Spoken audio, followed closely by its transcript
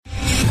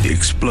The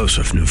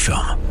explosive new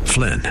film,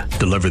 Flynn,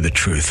 deliver the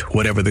truth,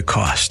 whatever the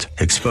cost,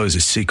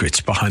 exposes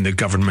secrets behind the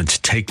government's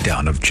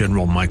takedown of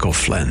General Michael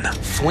Flynn.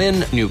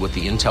 Flynn knew what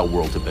the intel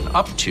world had been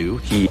up to.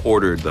 He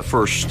ordered the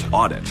first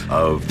audit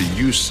of the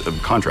use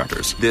of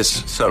contractors.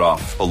 This set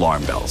off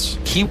alarm bells.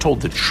 He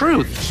told the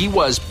truth. He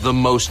was the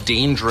most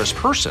dangerous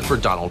person for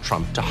Donald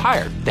Trump to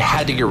hire. They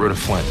had to get rid of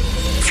Flynn.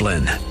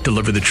 Flynn,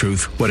 deliver the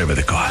truth, whatever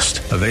the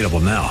cost. Available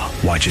now.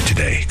 Watch it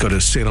today. Go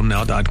to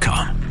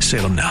salemnow.com.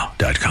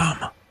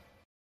 salemnow.com.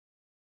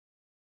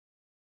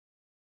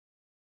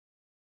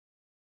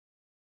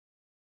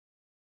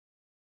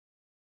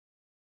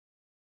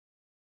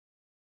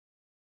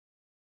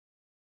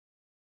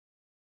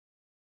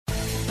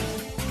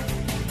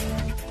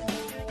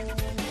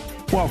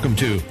 Welcome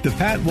to the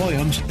Pat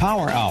Williams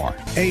Power Hour,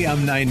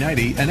 AM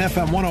 990 and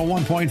FM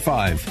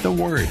 101.5, The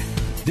Word.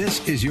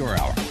 This is your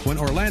hour when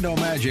Orlando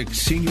Magic's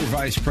Senior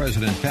Vice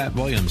President Pat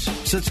Williams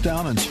sits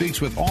down and speaks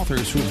with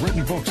authors who have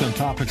written books on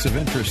topics of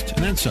interest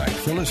and insight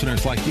for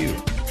listeners like you.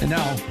 And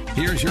now,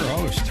 here's your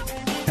host,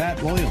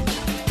 Pat Williams.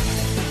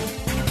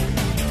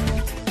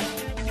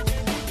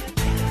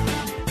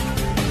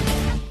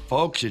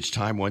 Folks, it's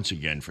time once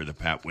again for the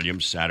Pat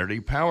Williams Saturday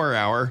Power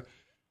Hour,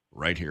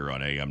 right here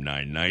on AM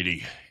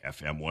 990,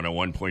 FM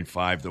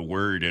 101.5, The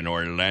Word in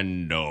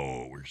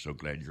Orlando. We're so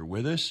glad you're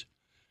with us.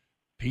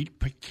 Pete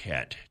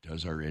Paquette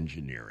does our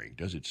engineering,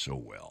 does it so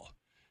well.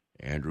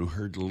 Andrew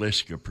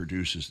Herdliska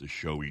produces the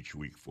show each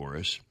week for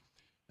us.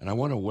 And I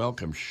want to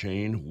welcome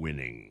Shane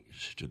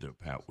Winnings to the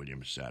Pat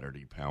Williams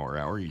Saturday Power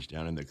Hour. He's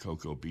down in the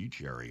Cocoa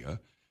Beach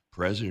area,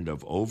 president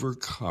of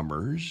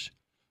Overcomers,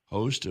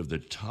 host of the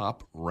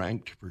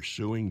top-ranked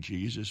Pursuing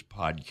Jesus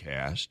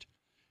podcast,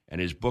 and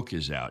his book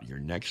is out, Your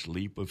Next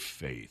Leap of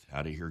Faith,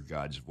 How to Hear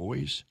God's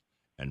Voice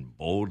and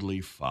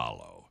Boldly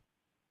Follow.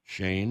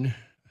 Shane,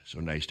 so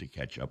nice to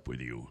catch up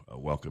with you.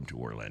 Welcome to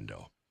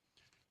Orlando.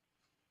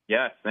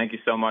 Yes, thank you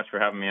so much for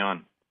having me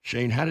on.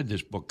 Shane, how did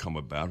this book come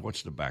about?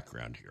 What's the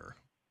background here?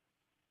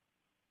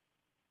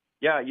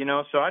 Yeah,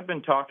 so I'd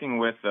been talking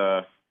with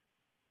a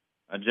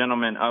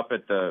gentleman up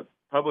at the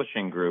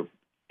publishing group,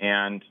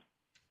 and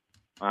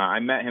I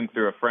met him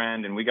through a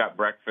friend, and we got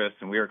breakfast,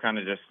 and we were kind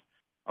of just,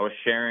 I was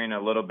sharing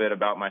a little bit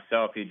about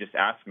myself. He just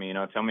asked me,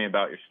 tell me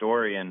about your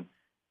story, and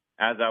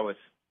as I was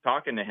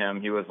talking to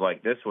him, he was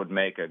like, this would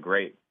make a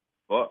great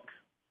book,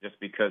 just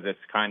because it's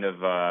kind of,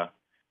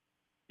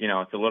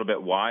 it's a little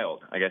bit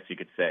wild, I guess you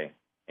could say.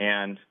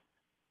 And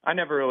I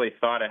never really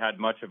thought I had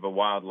much of a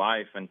wild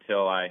life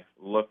until I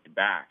looked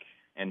back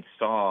and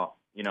saw,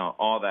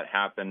 all that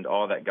happened,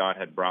 all that God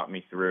had brought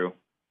me through.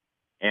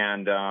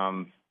 And,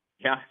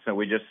 so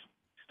we just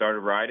started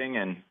writing,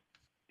 and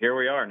here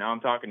we are. Now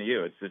I'm talking to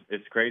you.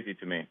 It's crazy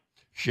to me.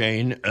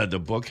 Shane, the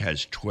book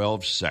has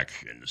 12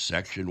 sections.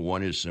 Section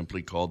 1 is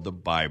simply called the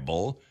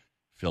Bible.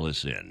 Fill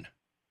us in.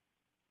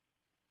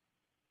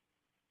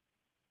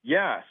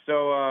 Yeah,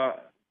 so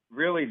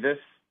really this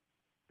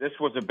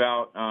was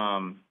about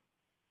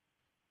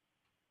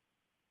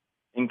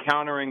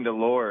encountering the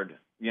Lord,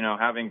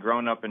 having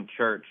grown up in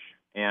church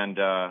and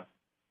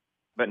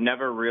but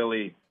never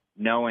really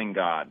knowing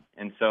God.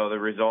 And so the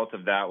result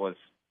of that was,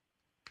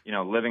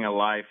 living a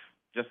life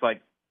just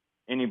like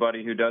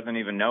anybody who doesn't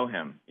even know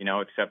him,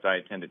 except I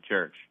attended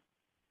church.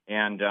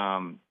 And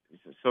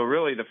so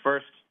really the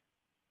first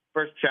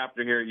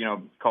chapter here,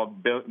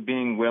 called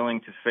Being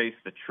Willing to Face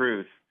the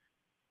Truth,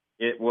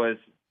 it was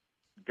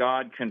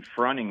God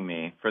confronting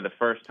me for the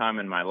first time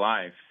in my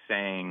life,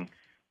 saying,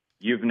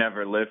 you've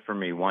never lived for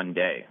me one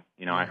day.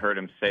 I heard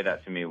him say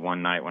that to me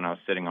one night when I was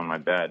sitting on my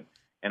bed,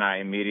 and I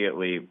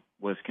immediately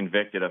was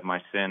convicted of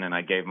my sin, and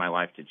I gave my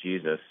life to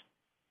Jesus.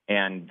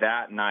 And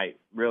that night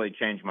really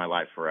changed my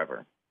life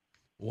forever.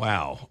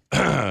 Wow.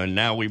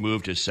 Now we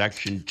move to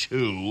Section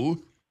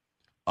 2,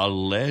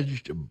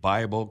 Alleged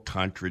Bible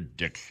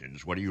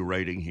Contradictions. What are you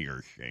writing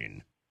here,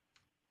 Shane?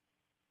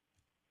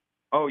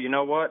 Oh, you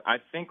know what? I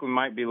think we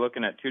might be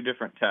looking at two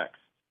different texts.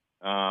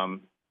 You're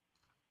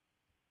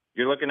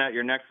looking at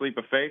Your Next Leap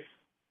of Faith?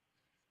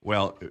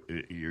 Well,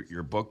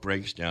 your book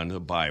breaks down the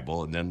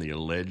Bible and then the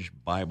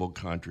alleged Bible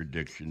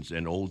contradictions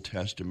and Old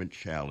Testament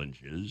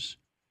challenges,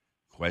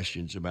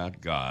 questions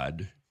about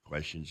God,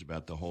 questions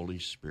about the Holy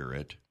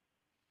Spirit.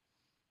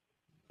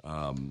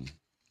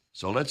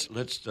 So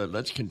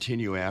let's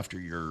continue after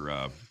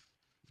your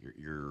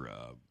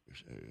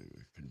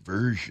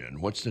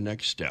conversion. What's the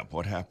next step?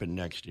 What happened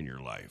next in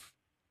your life?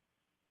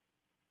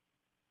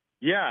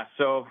 Yeah,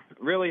 so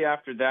really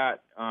after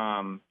that,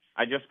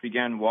 I just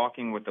began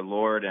walking with the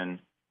Lord, and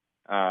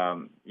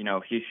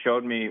he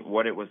showed me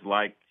what it was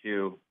like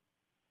to.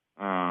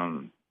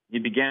 He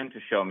began to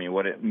show me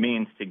what it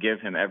means to give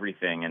him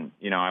everything, and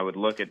I would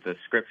look at the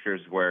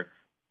scriptures where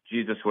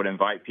Jesus would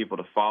invite people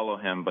to follow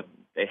him, but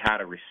they had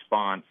a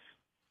response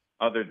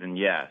other than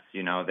yes.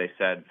 They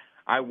said,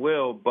 I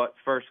will, but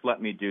first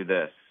let me do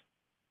this.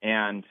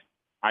 And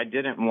I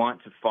didn't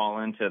want to fall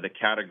into the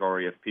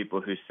category of people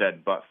who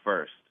said, but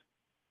first,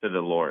 to the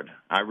Lord.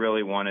 I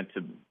really wanted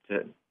to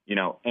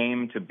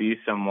aim to be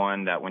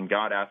someone that when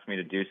God asked me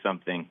to do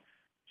something,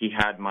 he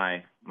had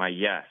my my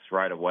yes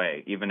right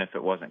away, even if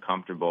it wasn't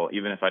comfortable,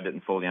 even if I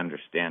didn't fully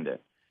understand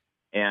it.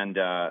 And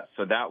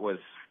so that was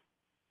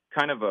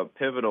kind of a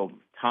pivotal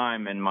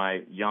time in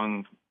my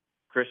young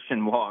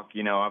Christian walk.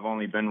 You know, I've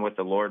only been with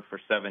the Lord for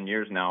 7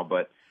 years now,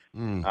 but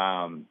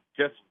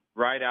just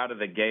right out of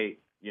the gate,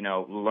 you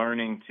know,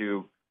 learning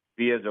to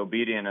be as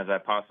obedient as I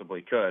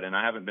possibly could. And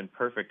I haven't been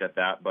perfect at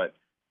that, but,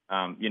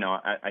 you know,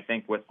 I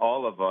think with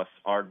all of us,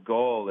 our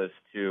goal is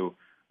to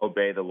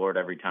obey the Lord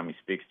every time he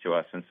speaks to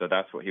us. And so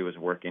that's what he was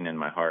working in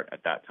my heart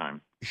at that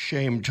time.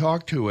 Shane,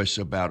 talk to us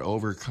about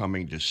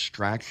overcoming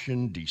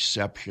distraction,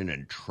 deception,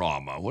 and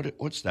trauma.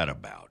 What's that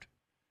about?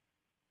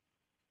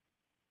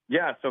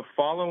 Yeah, so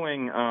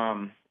following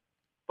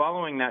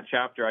that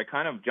chapter, I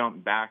kind of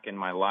jumped back in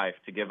my life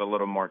to give a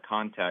little more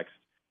context.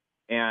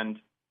 And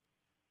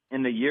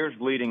in the years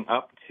leading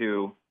up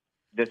to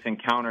this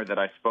encounter that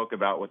I spoke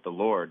about with the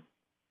Lord,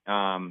 you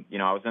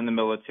know, I was in the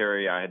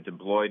military. I had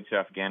deployed to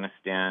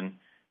Afghanistan,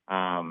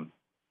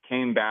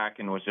 came back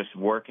and was just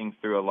working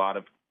through a lot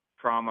of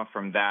trauma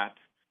from that.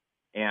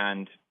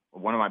 And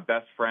one of my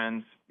best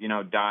friends, you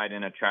know, died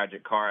in a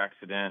tragic car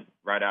accident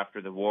right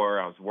after the war.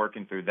 I was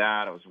working through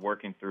that. I was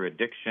working through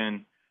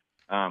addiction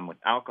with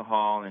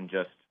alcohol and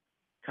just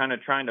kind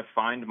of trying to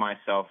find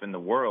myself in the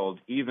world,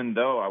 even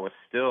though I was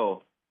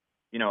still,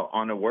 you know,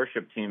 on a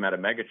worship team at a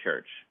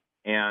megachurch.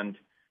 And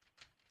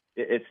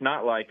it's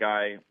not like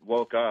I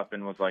woke up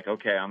and was like,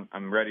 okay,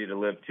 I'm ready to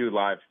live two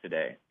lives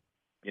today.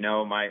 You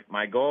know,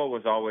 my goal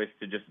was always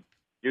to just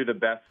do the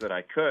best that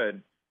I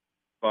could,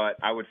 but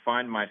I would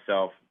find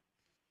myself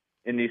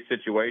in these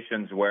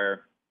situations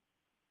where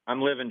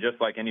I'm living just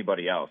like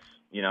anybody else.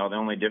 You know, the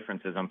only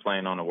difference is I'm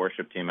playing on a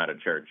worship team at a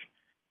church.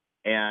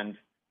 And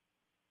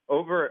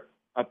over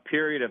a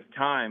period of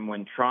time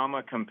when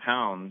trauma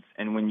compounds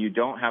and when you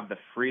don't have the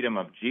freedom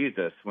of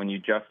Jesus, when you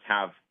just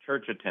have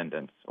church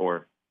attendance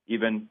or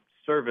even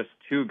service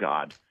to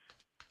God,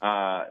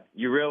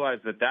 you realize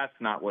that that's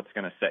not what's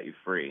going to set you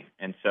free.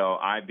 And so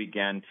I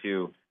began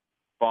to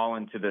fall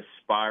into this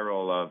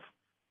spiral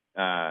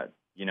of,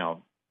 you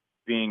know,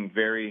 being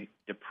very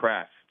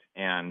depressed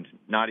and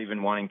not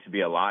even wanting to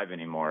be alive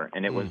anymore.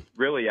 And it was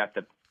really at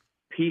the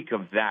peak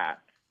of that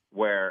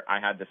where I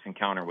had this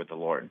encounter with the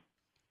Lord.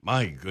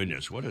 My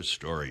goodness, what a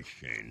story,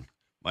 Shane.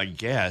 My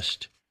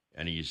guest,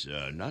 and he's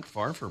not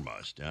far from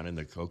us, down in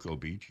the Cocoa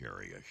Beach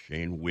area,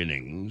 Shane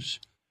Winnings,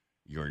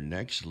 Your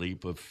Next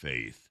Leap of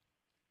Faith.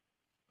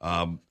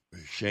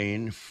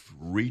 Shane,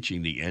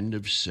 reaching the end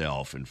of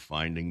self and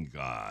finding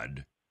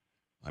God,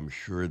 I'm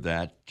sure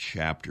that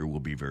chapter will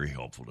be very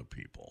helpful to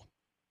people.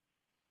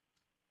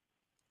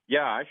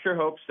 Yeah, I sure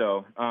hope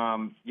so.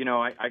 You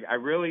know, I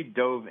really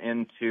dove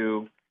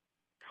into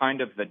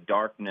kind of the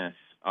darkness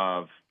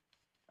of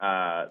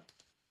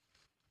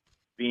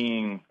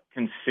being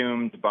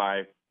consumed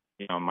by,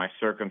 you know, my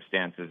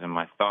circumstances and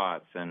my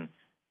thoughts and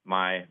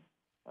my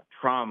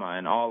trauma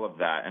and all of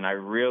that. And I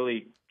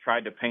really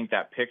tried to paint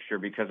that picture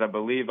because I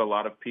believe a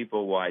lot of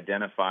people will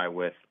identify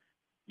with,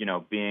 you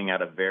know, being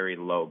at a very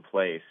low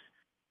place.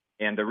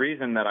 And the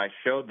reason that I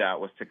showed that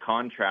was to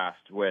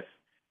contrast with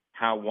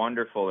how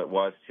wonderful it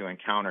was to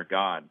encounter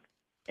God.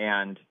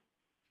 And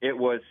it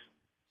was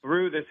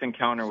through this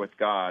encounter with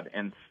God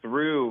and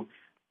through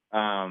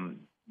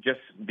just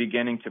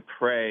beginning to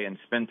pray and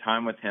spend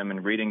time with him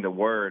and reading the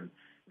word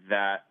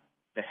that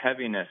the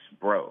heaviness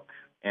broke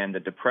and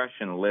the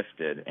depression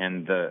lifted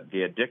and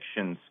the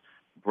addictions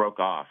broke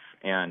off.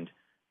 And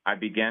I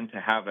began to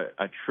have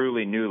a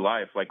truly new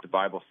life, like the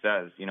Bible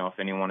says. You know, if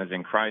anyone is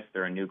in Christ,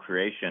 they're a new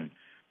creation.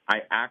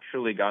 I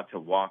actually got to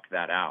walk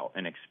that out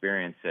and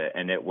experience it,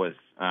 and it was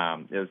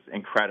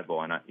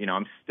incredible. And you know,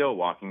 I'm still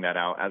walking that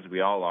out, as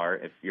we all are,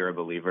 if you're a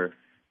believer.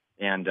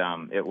 And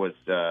it was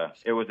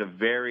a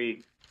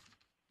very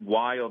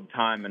wild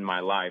time in my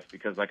life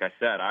because, like I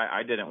said,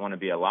 I didn't want to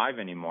be alive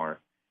anymore.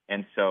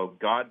 And so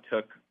God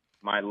took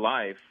my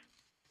life.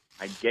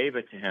 I gave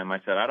it to him.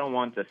 I said, I don't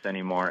want this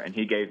anymore, and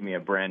he gave me a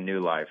brand new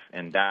life.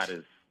 And that's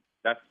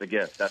the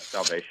gift. That's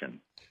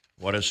salvation.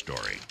 What a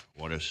story!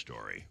 What a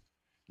story!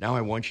 Now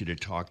I want you to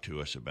talk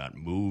to us about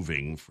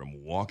moving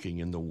from walking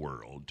in the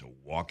world to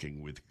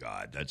walking with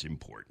God. That's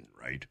important,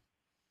 right?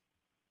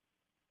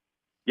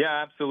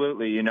 Yeah,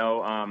 absolutely. You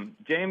know,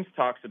 James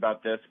talks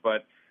about this,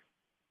 but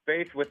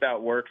faith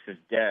without works is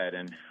dead.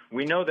 And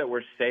we know that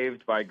we're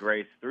saved by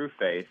grace through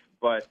faith,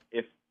 but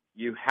if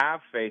you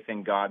have faith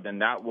in God, then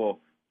that will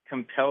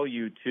compel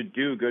you to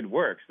do good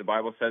works. The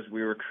Bible says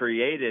we were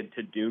created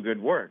to do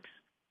good works.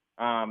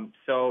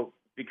 So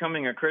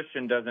becoming a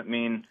Christian doesn't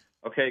mean,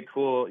 okay,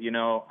 cool, you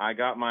know, I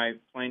got my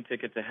plane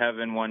ticket to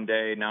heaven one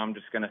day, now I'm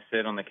just going to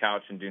sit on the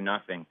couch and do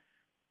nothing.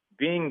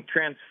 Being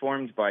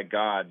transformed by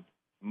God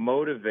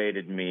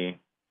motivated me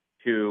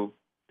to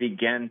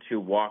begin to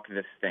walk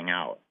this thing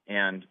out.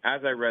 And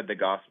as I read the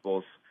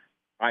Gospels,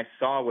 I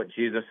saw what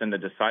Jesus and the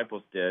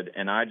disciples did,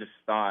 and I just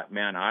thought,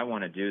 man, I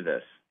want to do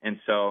this. And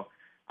so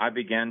I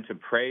began to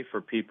pray for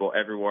people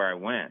everywhere I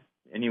went,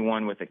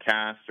 anyone with a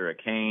cast or a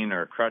cane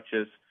or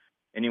crutches,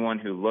 anyone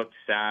who looked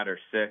sad or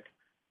sick.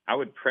 I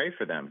would pray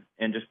for them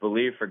and just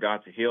believe for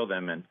God to heal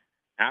them. And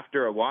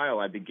after a while,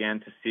 I began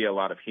to see a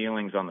lot of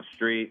healings on the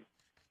street,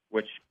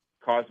 which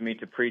caused me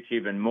to preach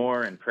even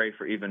more and pray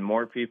for even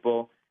more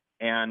people.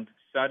 And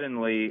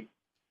suddenly,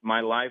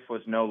 my life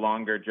was no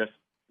longer just,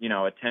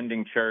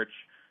 attending church,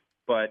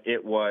 but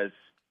it was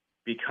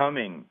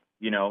becoming,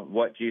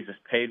 what Jesus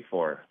paid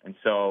for. And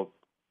so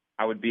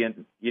I would be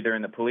either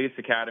in the police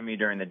academy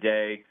during the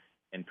day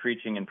and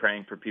preaching and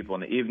praying for people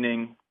in the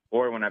evening,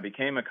 or when I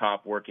became a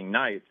cop working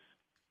nights,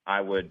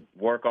 I would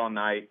work all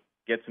night,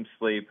 get some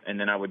sleep, and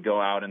then I would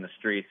go out in the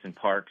streets and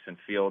parks and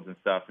fields and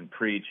stuff and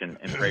preach and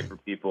pray for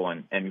people.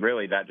 And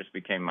really, that just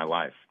became my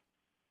life.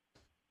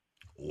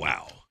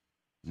 Wow.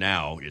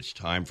 Now it's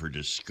time for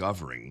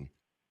discovering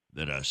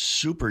that a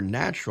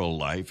supernatural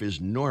life is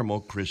normal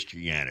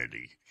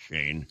Christianity.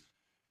 Shane,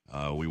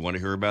 we want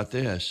to hear about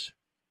this.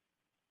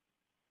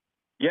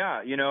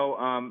 Yeah,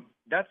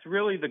 that's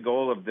really the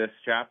goal of this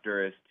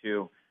chapter, is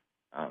to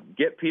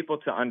get people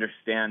to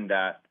understand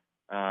that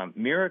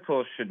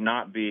miracles should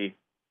not be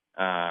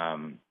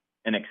an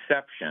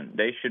exception.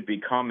 They should be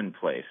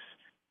commonplace.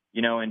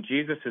 In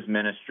Jesus'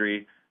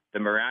 ministry, the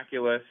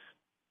miraculous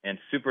and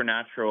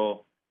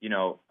supernatural,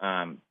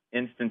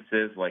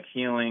 instances like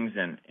healings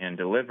and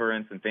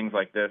deliverance and things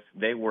like this,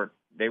 they were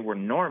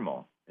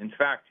normal. In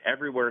fact,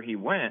 everywhere he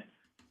went,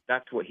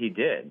 that's what he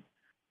did.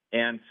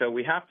 And so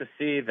we have to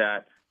see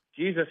that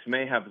Jesus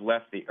may have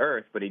left the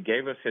earth, but he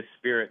gave us his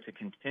Spirit to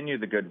continue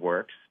the good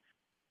works,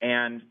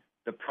 and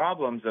the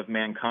problems of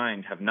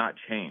mankind have not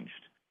changed.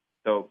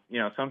 So,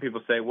 some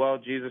people say, well,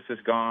 Jesus is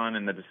gone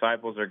and the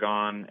disciples are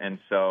gone, and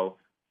so,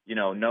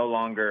 no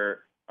longer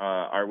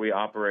are we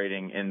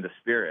operating in the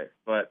Spirit.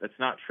 But that's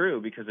not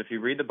true, because if you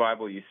read the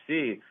Bible, you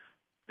see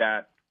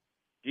that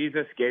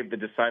Jesus gave the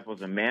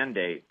disciples a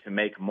mandate to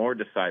make more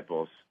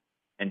disciples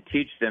and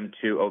teach them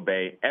to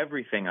obey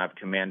everything I've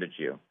commanded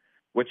you,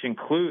 which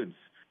includes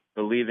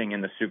believing in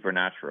the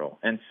supernatural.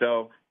 And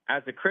so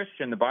as a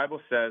Christian, the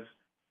Bible says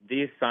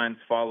these signs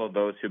follow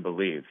those who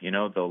believe.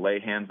 They'll lay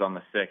hands on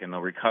the sick and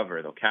they'll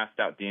recover. They'll cast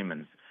out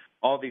demons,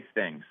 all these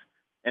things.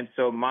 And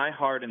so my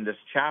heart in this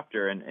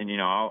chapter, and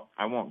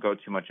I won't go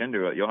too much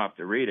into it. You'll have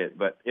to read it,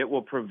 but it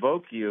will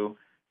provoke you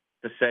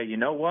to say, you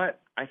know what?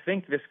 I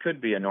think this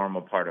could be a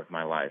normal part of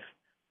my life.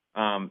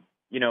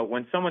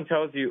 When someone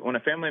tells you, when a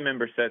family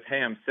member says, hey,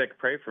 I'm sick,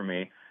 pray for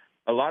me,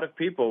 a lot of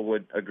people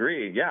would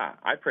agree, yeah,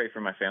 I pray for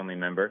my family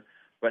member.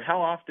 But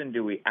how often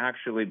do we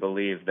actually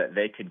believe that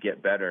they could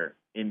get better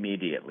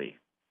immediately?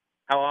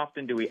 How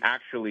often do we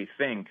actually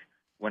think,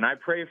 when I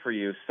pray for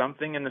you,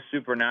 something in the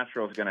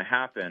supernatural is going to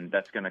happen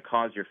that's going to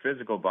cause your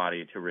physical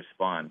body to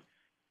respond?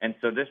 And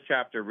so this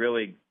chapter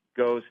really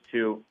goes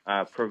to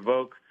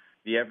provoke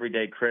the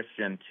everyday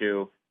Christian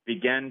to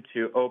begin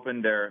to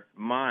open their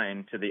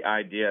mind to the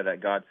idea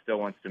that God still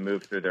wants to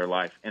move through their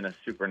life in a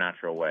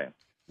supernatural way.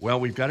 Well,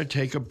 we've got to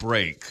take a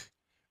break,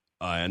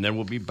 and then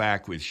we'll be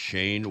back with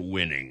Shane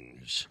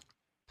Winnings,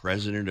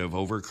 president of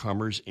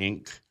Overcomers,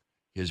 Inc.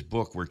 His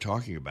book, we're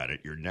talking about it,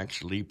 Your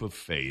Next Leap of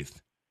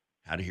Faith,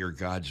 How to Hear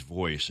God's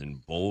Voice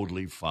and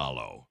Boldly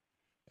Follow.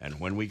 And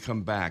when we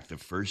come back, the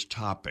first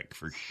topic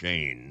for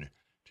Shane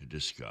to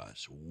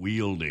discuss,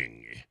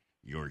 wielding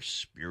your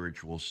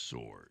spiritual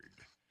sword.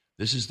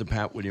 This is the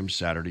Pat Williams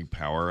Saturday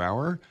Power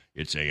Hour.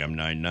 It's AM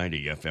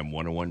 990, FM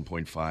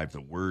 101.5,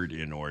 The Word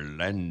in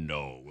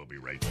Orlando. We'll be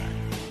right back.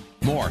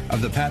 More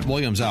of the Pat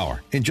Williams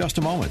Hour in just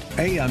a moment.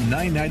 AM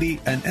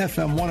 990 and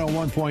FM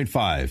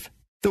 101.5,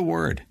 The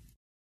Word.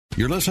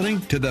 You're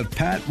listening to the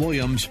Pat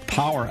Williams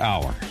Power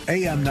Hour,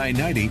 AM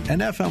 990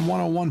 and FM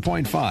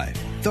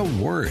 101.5, The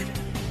Word.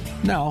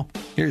 Now,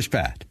 here's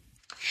Pat.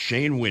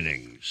 Shane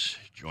Winnings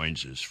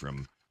joins us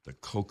from the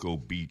Cocoa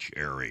Beach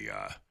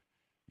area.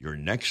 Your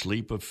Next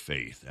Leap of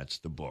Faith, that's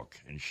the book.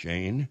 And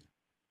Shane,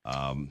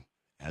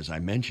 as I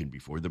mentioned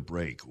before the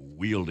break,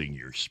 wielding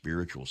your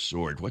spiritual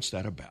sword, what's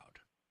that about?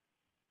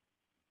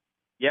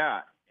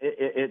 Yeah,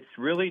 it's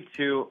really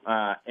to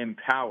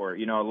empower.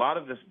 A lot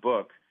of this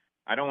book,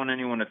 I don't want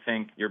anyone to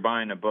think you're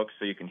buying a book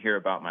so you can hear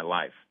about my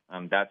life.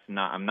 I'm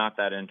not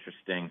that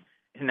interesting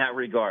in that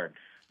regard.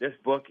 This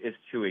book is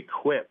to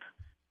equip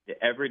the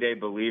everyday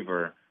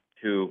believer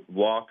to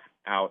walk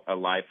out a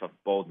life of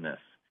boldness.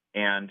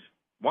 And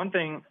one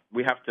thing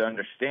we have to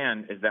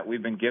understand is that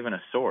we've been given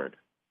a sword.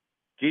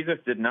 Jesus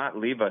did not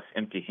leave us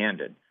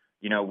empty-handed.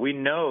 We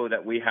know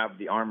that we have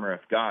the armor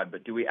of God,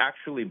 but do we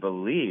actually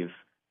believe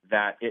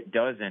that it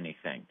does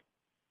anything?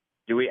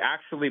 Do we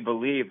actually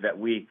believe that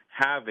we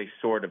have a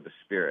sword of the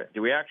Spirit?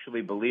 Do we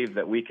actually believe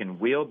that we can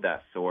wield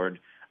that sword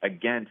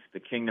against the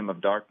kingdom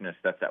of darkness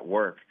that's at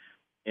work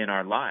in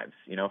our lives?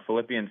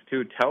 Philippians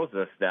 2 tells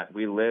us that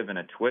we live in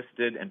a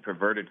twisted and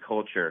perverted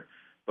culture,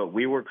 but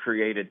we were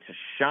created to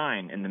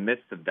shine in the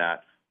midst of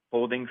that,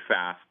 holding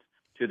fast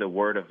to the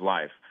word of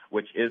life,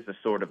 which is the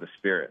sword of the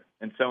Spirit.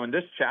 And so in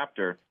this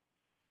chapter,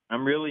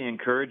 I'm really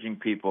encouraging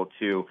people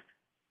to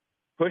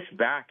push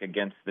back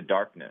against the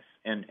darkness.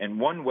 And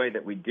one way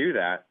that we do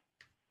that,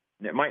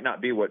 and it might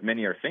not be what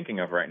many are thinking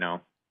of right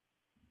now,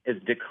 is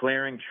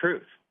declaring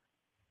truth.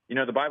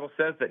 The Bible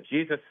says that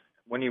Jesus,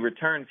 when he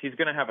returns, he's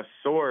going to have a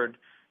sword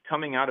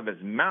coming out of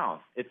his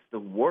mouth, it's the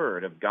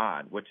word of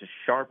God, which is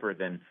sharper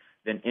than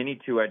any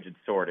two-edged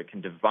sword. It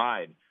can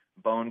divide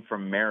bone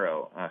from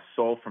marrow,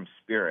 soul from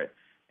spirit.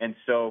 And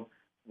so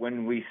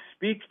when we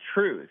speak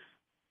truth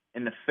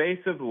in the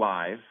face of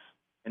lies,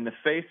 in the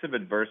face of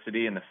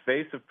adversity, in the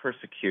face of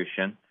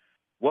persecution,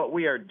 what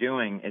we are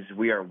doing is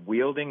we are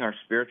wielding our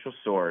spiritual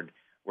sword.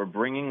 We're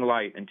bringing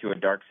light into a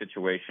dark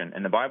situation.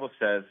 And the Bible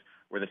says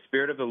where the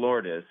Spirit of the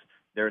Lord is,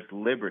 there's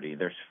liberty,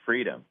 there's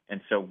freedom.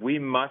 And so we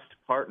must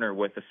partner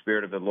with the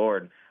Spirit of the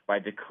Lord by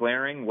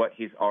declaring what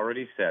he's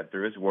already said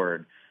through his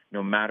word,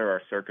 no matter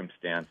our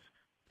circumstance.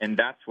 And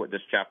that's what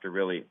this chapter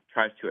really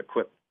tries to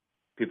equip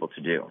people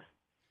to do.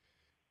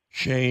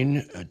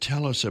 Shane,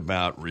 tell us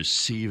about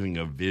receiving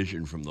a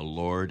vision from the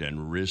Lord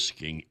and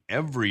risking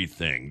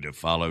everything to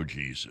follow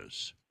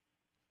Jesus.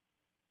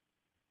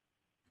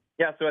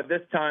 Yeah, so at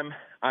this time,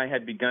 I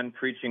had begun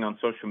preaching on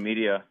social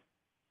media,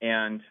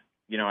 and,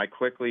 I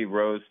quickly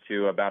rose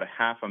to about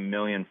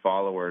 500,000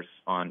 followers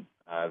on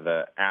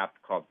the app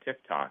called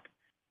TikTok.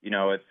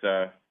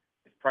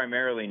 It's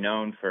primarily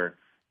known for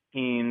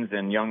teens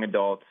and young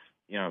adults,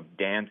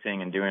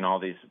 dancing and doing all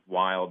these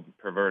wild,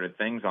 perverted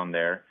things on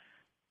there.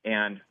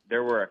 And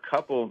there were a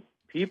couple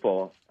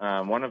people,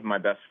 one of my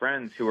best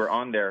friends, who were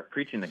on there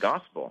preaching the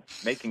gospel,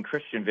 making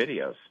Christian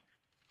videos.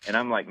 And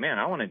I'm like, man,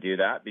 I want to do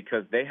that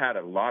because they had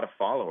a lot of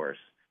followers.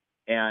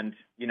 And,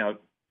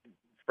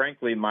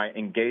 frankly, my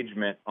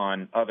engagement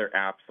on other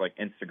apps like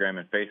Instagram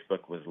and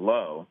Facebook was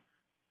low.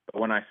 But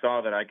when I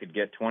saw that I could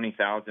get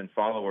 20,000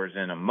 followers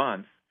in a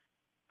month,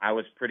 I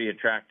was pretty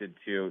attracted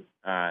to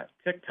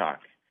TikTok.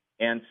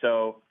 And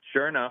so,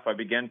 sure enough, I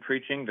began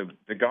preaching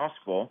the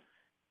gospel,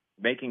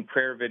 making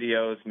prayer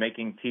videos,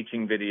 making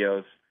teaching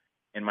videos,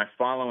 and my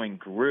following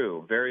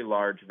grew very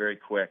large, very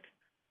quick.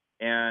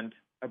 And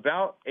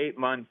about 8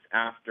 months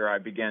after I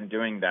began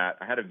doing that,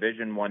 I had a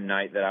vision one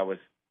night that I was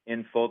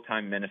in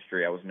full-time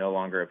ministry. I was no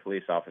longer a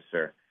police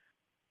officer.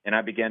 And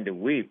I began to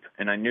weep,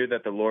 and I knew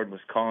that the Lord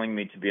was calling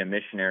me to be a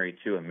missionary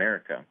to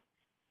America.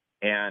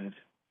 And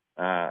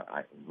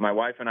my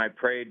wife and I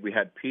prayed. We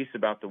had peace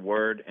about the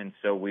word, and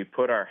so we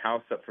put our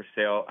house up for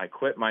sale. I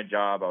quit my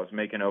job. I was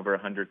making over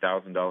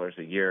 $100,000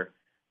 a year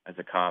as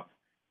a cop.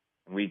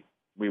 And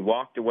we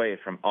walked away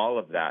from all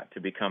of that to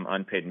become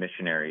unpaid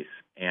missionaries,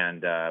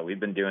 and we've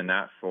been doing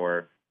that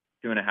for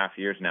 2.5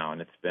 years now,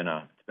 and it's been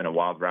a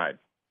wild ride.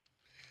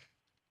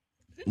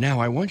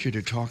 Now, I want you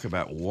to talk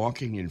about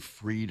walking in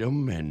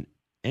freedom and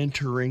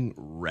entering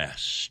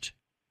rest.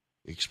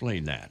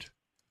 Explain that.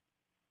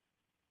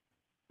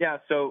 Yeah,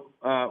 so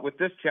with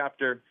this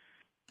chapter,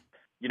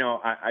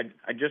 I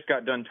just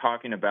got done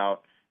talking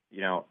about,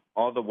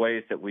 all the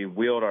ways that we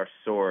wield our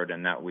sword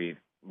and that we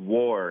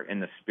war in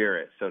the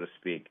spirit, so to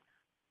speak.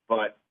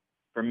 But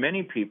for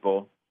many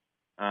people,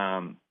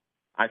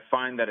 I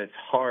find that it's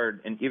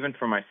hard, and even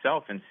for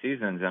myself in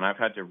seasons, and I've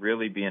had to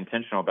really be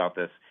intentional about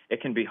this, it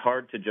can be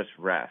hard to just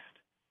rest.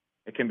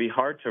 It can be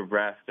hard to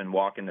rest and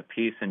walk in the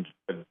peace and joy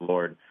of the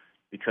Lord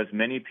because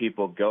many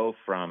people go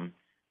from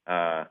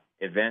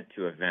event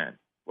to event,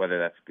 whether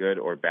that's good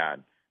or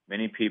bad.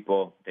 Many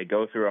people, they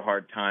go through a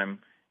hard time,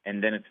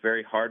 and then it's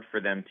very hard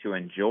for them to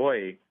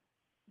enjoy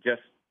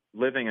just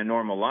living a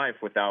normal life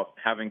without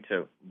having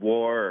to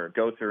war or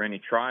go through any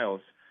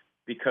trials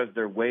because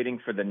they're waiting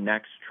for the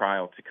next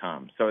trial to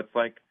come. So it's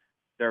like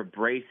they're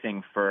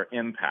bracing for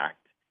impact.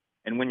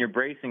 And when you're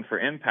bracing for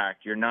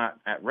impact, you're not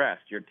at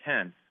rest, you're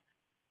tense.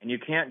 And you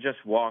can't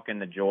just walk in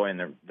the joy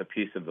and the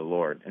peace of the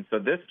Lord. And so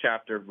this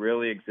chapter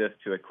really exists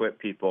to equip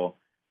people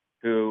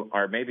who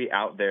are maybe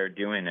out there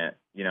doing it,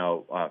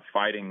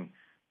 fighting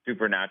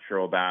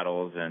supernatural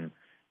battles. And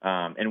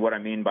what I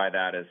mean by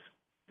that is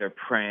they're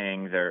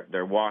praying,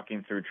 they're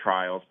walking through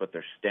trials, but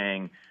they're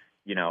staying,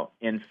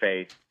 in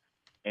faith.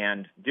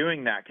 And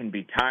doing that can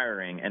be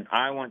tiring. And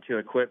I want to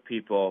equip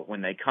people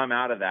when they come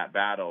out of that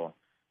battle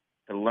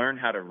to learn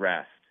how to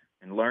rest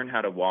and learn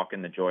how to walk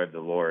in the joy of the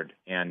Lord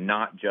and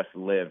not just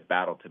live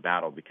battle to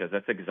battle because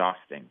that's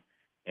exhausting.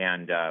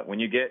 And when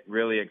you get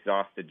really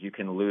exhausted, you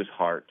can lose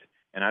heart.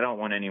 And I don't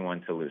want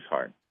anyone to lose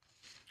heart.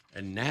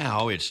 And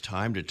now it's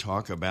time to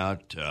talk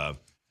about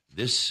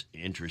this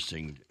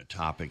interesting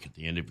topic at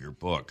the end of your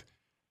book,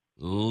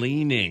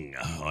 leaning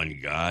on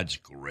God's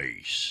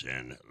grace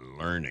and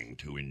learning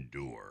to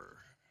endure.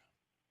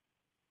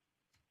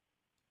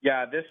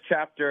 Yeah, this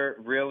chapter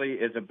really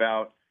is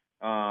about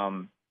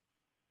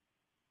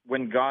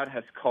when God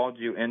has called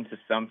you into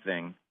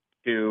something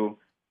to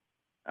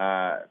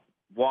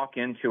walk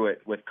into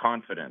it with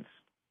confidence.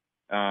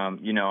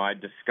 I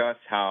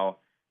discussed how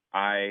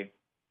I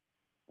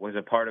was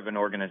a part of an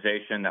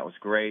organization that was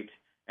great,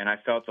 and I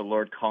felt the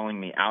Lord calling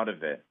me out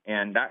of it.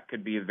 And that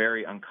could be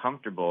very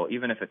uncomfortable,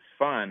 even if it's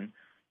fun,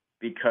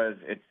 because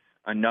it's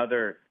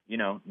another,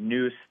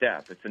 new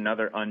step. It's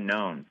another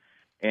unknown.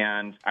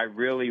 And I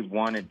really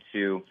wanted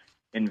to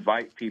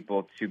invite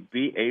people to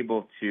be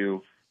able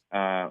to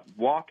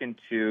walk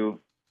into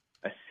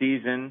a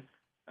season,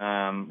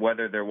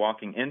 whether they're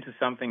walking into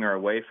something or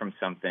away from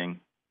something,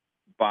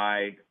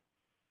 by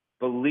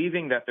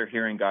believing that they're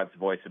hearing God's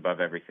voice above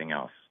everything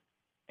else.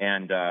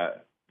 And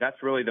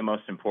that's really the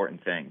most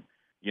important thing.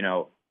 You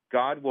know,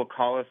 God will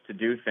call us to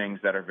do things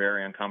that are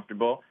very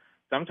uncomfortable.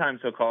 Sometimes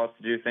he'll call us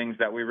to do things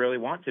that we really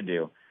want to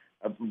do.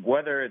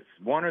 Whether it's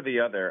one or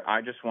the other,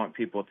 I just want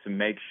people to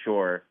make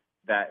sure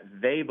that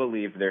they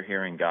believe they're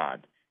hearing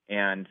God.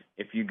 And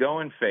if you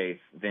go in faith,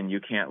 then you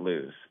can't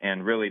lose.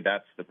 And really,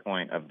 that's the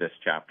point of this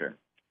chapter.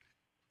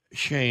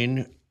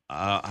 Shane,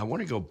 I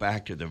want to go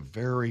back to the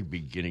very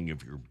beginning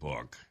of your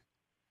book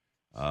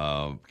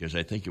because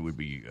I think it would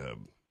be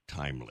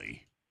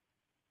timely.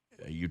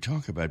 You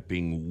talk about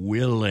being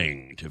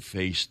willing to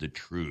face the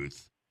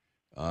truth.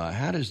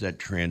 How does that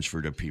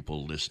transfer to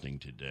people listening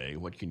today?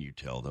 What can you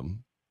tell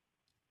them?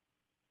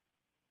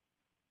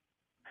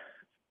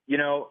 You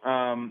know,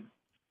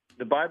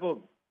 the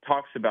Bible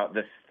talks about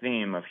this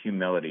theme of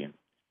humility.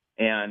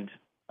 And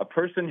a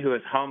person who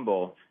is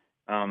humble,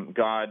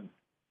 God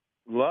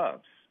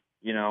loves.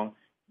 You know,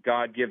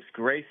 God gives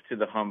grace to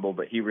the humble,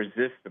 but he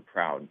resists the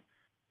proud.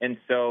 And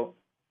so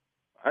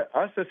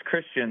us as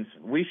Christians,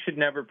 we should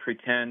never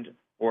pretend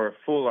or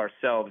fool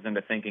ourselves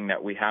into thinking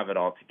that we have it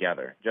all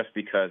together just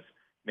because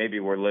maybe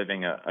we're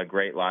living a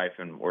great life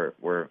and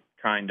we're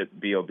trying to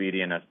be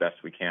obedient as best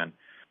we can.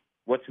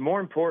 What's more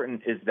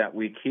important is that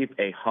we keep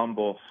a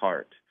humble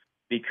heart,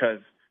 because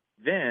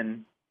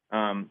then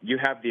you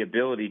have the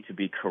ability to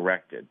be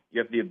corrected.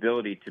 You have the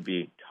ability to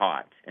be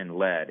taught and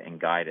led and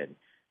guided.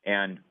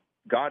 And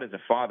God is a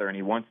father, and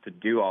he wants to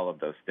do all of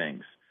those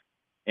things.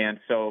 And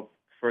so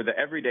for the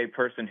everyday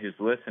person who's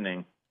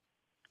listening,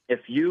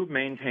 if you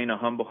maintain a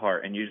humble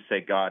heart and you just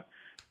say, God,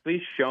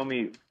 please show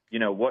me, you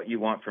know, what you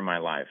want for my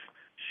life.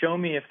 Show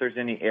me if there's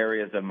any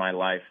areas of my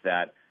life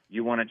that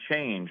you want to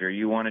change or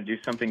you want to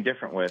do something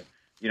different with.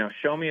 You know,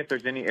 show me if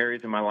there's any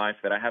areas in my life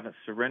that I haven't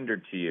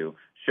surrendered to you.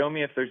 Show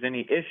me if there's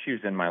any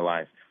issues in my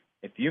life.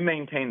 If you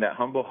maintain that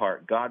humble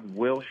heart, God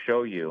will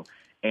show you.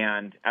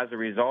 And as a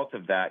result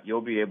of that,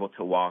 you'll be able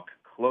to walk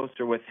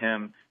closer with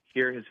him,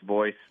 hear his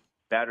voice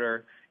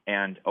better,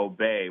 and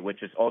obey,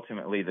 which is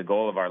ultimately the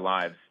goal of our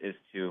lives, is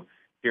to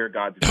hear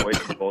God's voice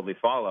and boldly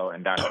follow.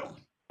 And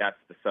that's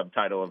the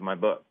subtitle of my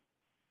book.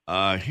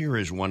 Here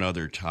is one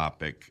other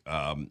topic.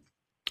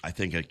 I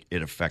think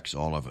it affects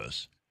all of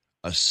us.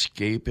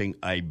 Escaping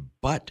a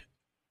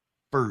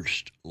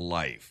but-first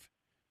life.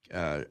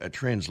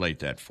 Translate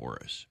that for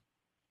us.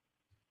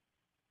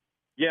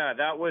 Yeah,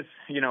 that was,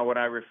 you know, what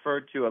I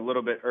referred to a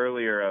little bit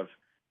earlier of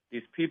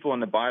these people in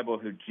the Bible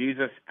who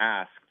Jesus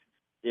asked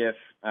if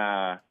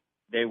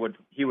they would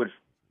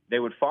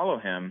follow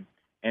him,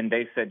 and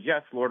they said,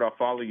 yes, Lord, I'll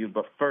follow you,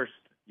 but first,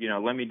 you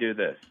know, let me do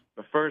this.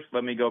 But first,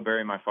 let me go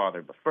bury my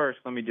father. But first,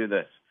 let me do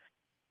this.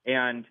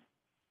 And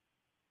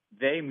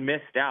they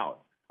missed out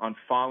on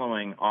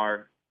following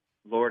our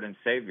Lord and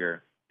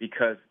Savior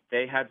because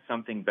they had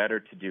something better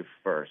to do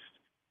first.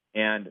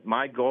 And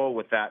my goal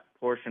with that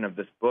portion of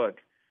this book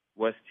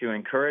was to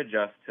encourage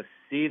us to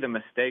see the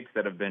mistakes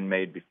that have been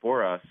made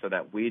before us so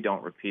that we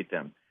don't repeat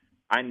them.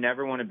 I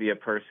never want to be a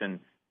person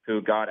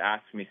who God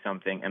asks me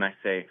something and I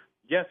say,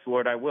 yes,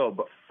 Lord, I will,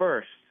 but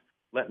first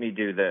let me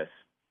do this.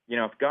 You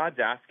know, if God's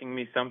asking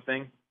me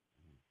something,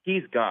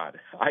 he's God.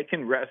 I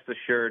can rest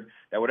assured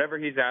that whatever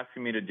he's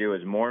asking me to do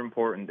is more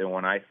important than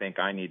what I think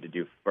I need to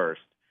do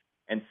first.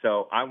 And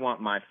so I want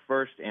my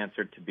first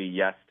answer to be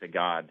yes to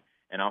God,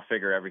 and I'll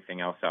figure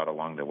everything else out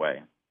along the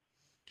way.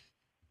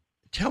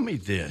 Tell me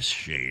this,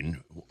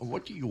 Shane.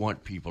 What do you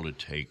want people to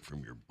take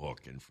from your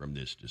book and from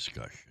this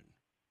discussion?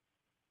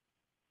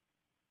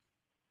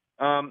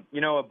 You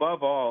know,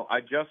 above all,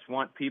 I just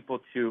want people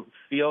to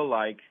feel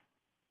like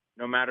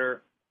no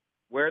matter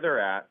where they're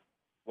at,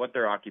 what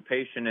their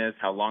occupation is,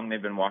 how long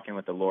they've been walking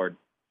with the Lord,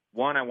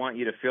 one, I want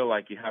you to feel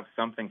like you have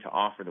something to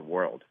offer the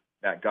world,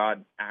 that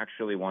God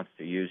actually wants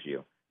to use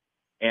you.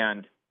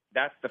 And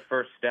that's the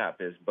first step,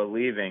 is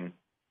believing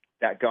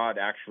that God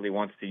actually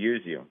wants to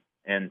use you.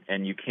 And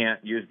you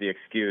can't use the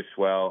excuse,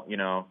 well, you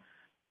know,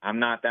 I'm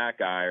not that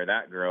guy or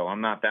that girl.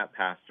 I'm not that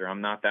pastor.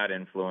 I'm not that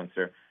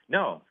influencer.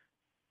 No,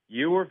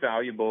 you were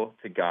valuable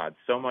to God,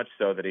 so much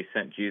so that he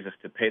sent Jesus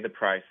to pay the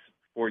price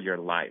for your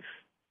life.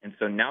 And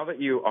so now that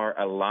you are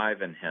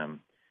alive in him,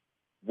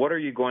 what are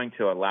you going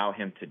to allow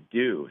him to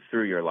do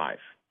through your life?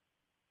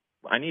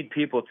 I need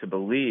people to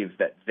believe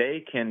that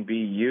they can be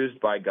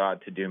used by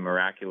God to do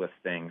miraculous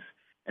things.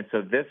 And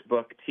so this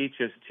book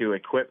teaches to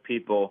equip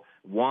people,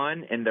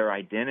 one, in their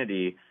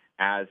identity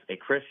as a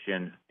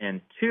Christian,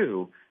 and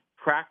two,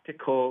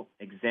 practical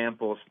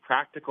examples,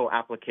 practical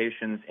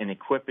applications in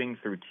equipping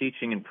through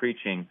teaching and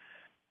preaching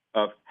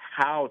of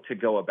how to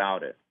go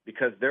about it.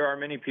 Because there are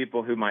many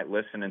people who might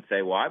listen and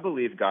say, well, I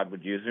believe God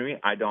would use me.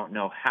 I don't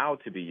know how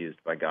to be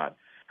used by God.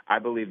 I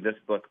believe this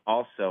book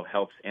also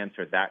helps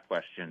answer that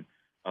question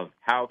of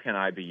how can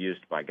I be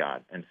used by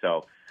God? And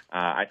so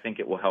I think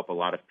it will help a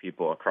lot of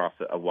people across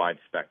a wide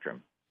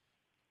spectrum.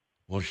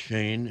 Well,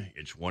 Shane,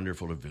 it's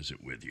wonderful to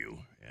visit with you,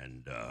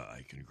 and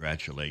I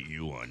congratulate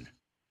you on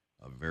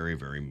a very,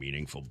 very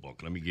meaningful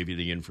book. Let me give you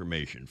the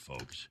information,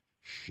 folks.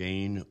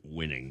 Shane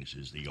Winnings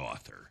is the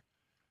author.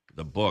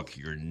 The book,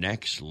 Your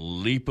Next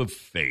Leap of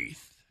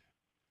Faith,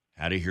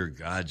 How to hear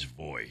God's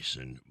voice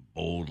and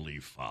boldly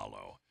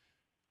follow.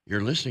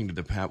 You're listening to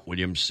the Pat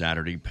Williams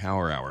Saturday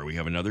Power Hour. We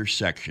have another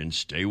section.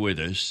 Stay with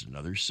us.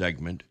 Another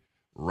segment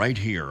right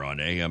here on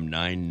AM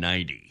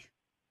 990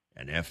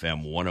 and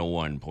FM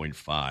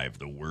 101.5,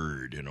 The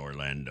Word in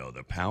Orlando.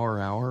 The Power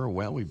Hour,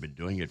 well, we've been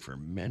doing it for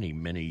many,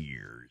 many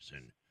years,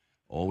 and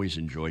always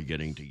enjoy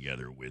getting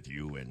together with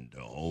you, and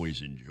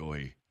always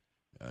enjoy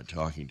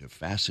talking to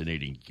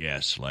fascinating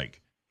guests like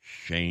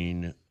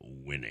Shane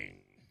Winning.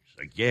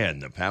 Again,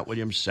 the Pat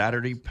Williams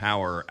Saturday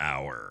Power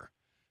Hour.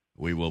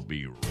 We will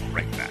be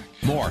right back.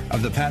 More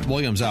of the Pat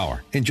Williams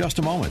Hour in just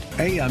a moment.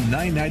 AM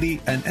 990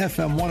 and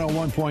FM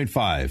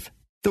 101.5.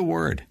 The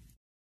Word.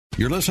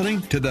 You're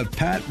listening to the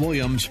Pat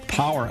Williams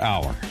Power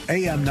Hour.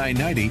 AM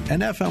 990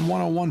 and FM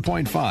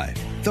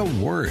 101.5.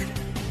 The Word.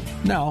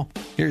 Now,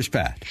 here's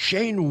Pat.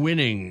 Shane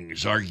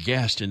Winnings, our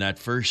guest in that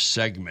first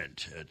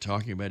segment,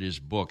 talking about his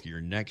book,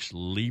 Your Next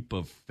Leap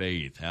of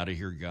Faith, How to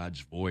Hear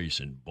God's Voice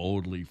and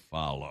Boldly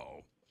Follow.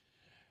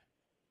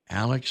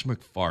 Alex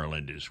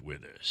McFarland is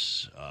with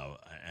us,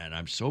 and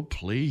I'm so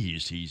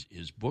pleased.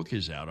 His book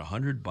is out,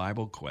 100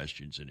 Bible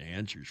Questions and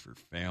Answers for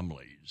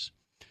Families.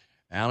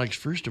 Alex,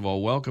 first of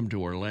all, welcome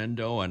to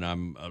Orlando, and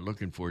I'm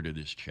looking forward to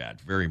this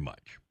chat very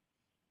much.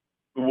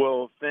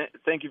 Well,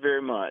 thank you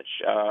very much.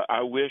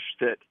 I wish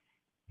that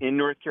in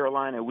North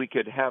Carolina we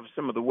could have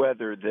some of the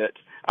weather that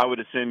I would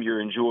assume you're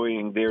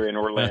enjoying there in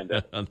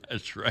Orlando.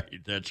 That's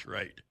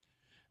right.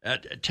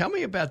 Tell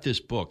me about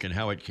this book and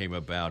how it came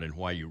about and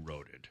why you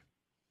wrote it.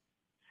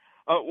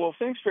 Well,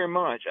 thanks very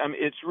much.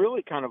 It's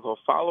really kind of a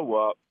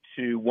follow-up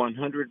to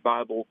 100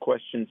 Bible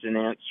Questions and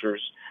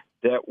Answers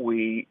that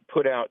we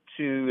put out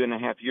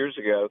 2.5 years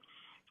ago.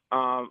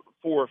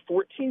 For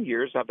 14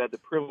 years, I've had the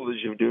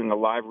privilege of doing a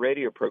live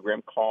radio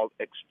program called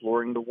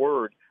Exploring the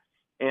Word.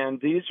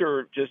 And these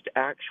are just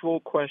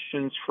actual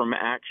questions from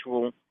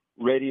actual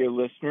radio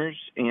listeners.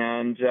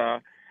 And,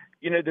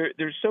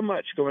 there's so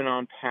much going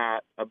on,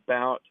 Pat,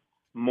 about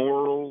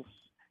morals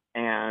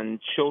and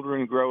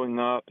children growing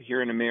up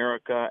here in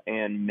America,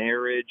 and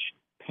marriage,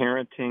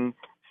 parenting,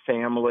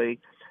 family.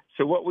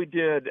 So what we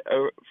did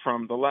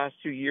from the last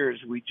 2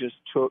 years, we just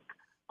took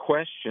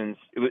questions.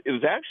 It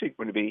was actually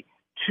going to be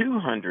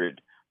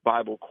 200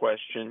 Bible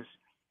questions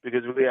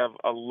because we have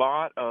a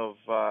lot of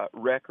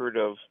record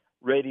of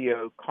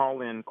radio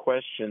call-in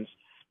questions.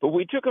 But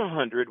we took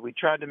 100. We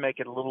tried to make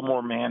it a little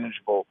more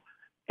manageable.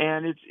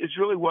 And it's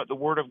really what the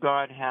Word of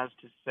God has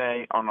to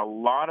say on a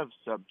lot of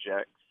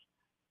subjects,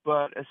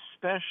 but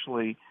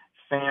especially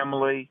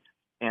family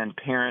and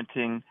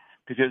parenting,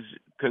 because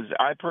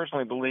I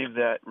personally believe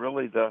that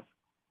really the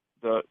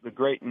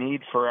great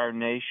need for our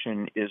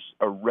nation is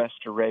a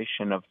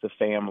restoration of the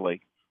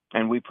family.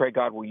 And we pray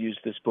God will use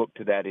this book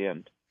to that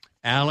end.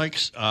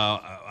 Alex,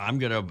 I'm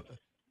going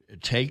to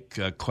take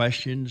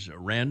questions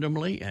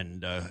randomly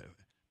and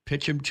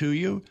pitch them to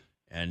you,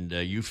 and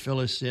you fill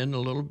us in a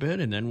little bit,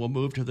 and then we'll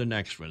move to the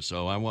next one.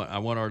 So I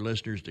want our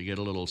listeners to get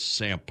a little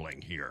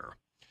sampling here.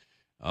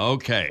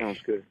 Okay. Sounds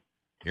good.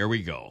 Here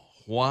we go.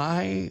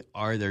 Why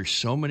are there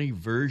so many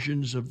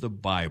versions of the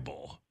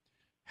Bible?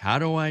 How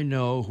do I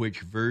know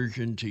which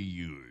version to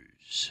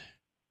use?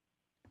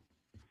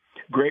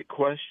 Great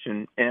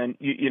question. And,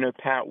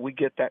 Pat, we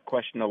get that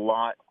question a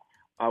lot.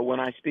 When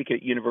I speak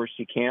at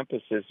university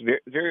campuses,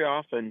 very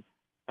often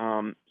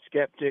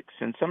skeptics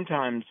and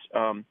sometimes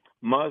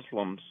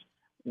Muslims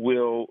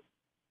will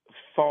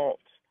fault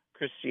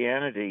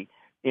Christianity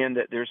in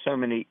that there's so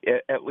many,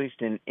 at least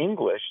in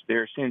English,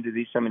 there seem to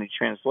be so many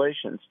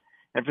translations.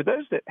 And for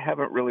those that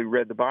haven't really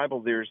read the Bible,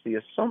 there's the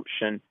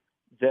assumption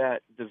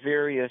that the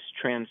various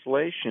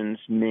translations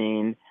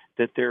mean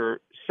that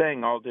they're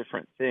saying all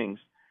different things.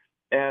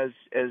 As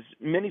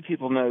many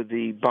people know,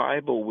 the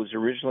Bible was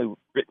originally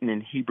written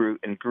in Hebrew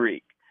and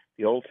Greek.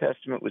 The Old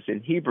Testament was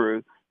in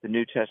Hebrew, the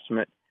New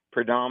Testament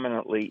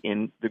predominantly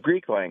in the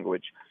Greek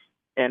language.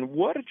 And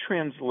what a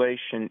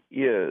translation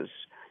is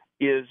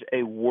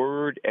a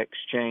word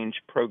exchange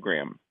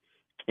program.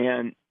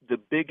 And the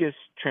biggest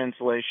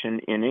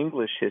translation in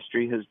English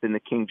history has been the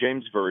King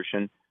James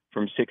Version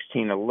from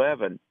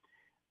 1611.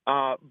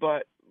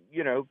 But,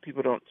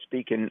 people don't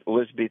speak in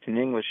Elizabethan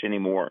English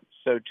anymore.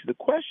 So to the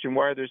question,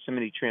 why are there so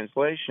many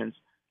translations?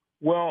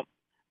 Well,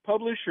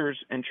 publishers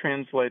and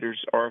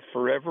translators are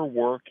forever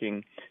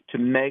working to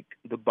make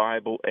the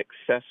Bible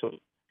accessible.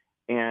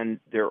 And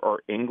there are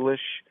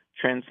English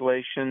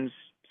translations,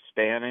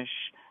 Spanish,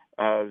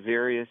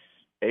 various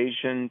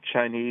Asian,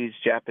 Chinese,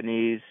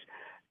 Japanese,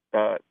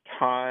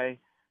 Thai,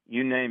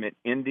 you name it,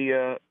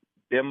 India,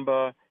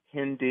 Bimba,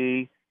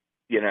 Hindi,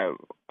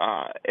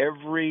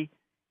 every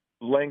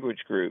language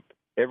group,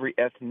 every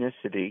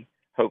ethnicity,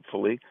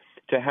 hopefully,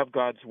 to have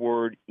God's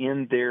Word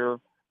in their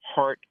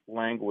heart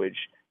language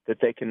that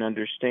they can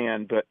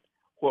understand. But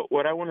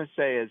what I want to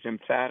say as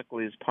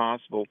emphatically as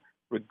possible,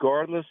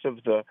 regardless of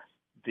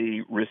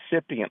the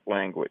recipient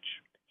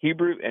language,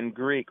 Hebrew and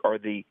Greek are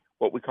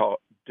what we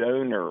call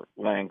donor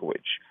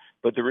language.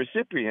 But the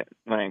recipient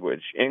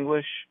language,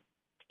 English,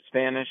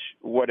 Spanish,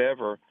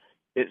 whatever,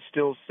 it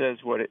still says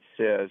what it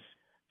says.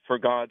 For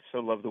God so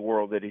loved the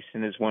world that he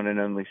sent his one and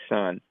only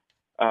Son.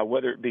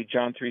 Whether it be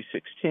John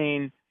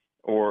 3:16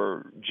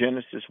 or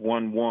Genesis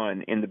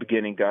 1:1, in the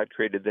beginning God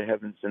created the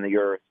heavens and the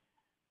earth.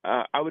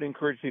 I would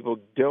encourage people,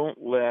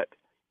 don't let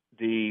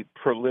the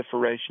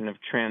proliferation of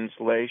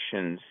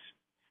translations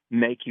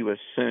make you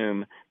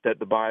assume that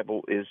the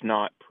Bible is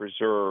not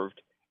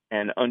preserved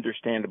and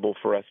understandable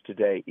for us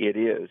today. It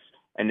is,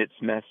 and its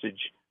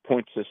message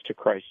points us to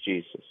Christ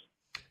Jesus.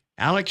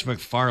 Alex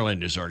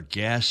McFarland is our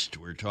guest.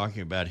 We're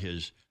talking about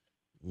his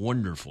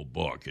wonderful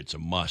book. It's a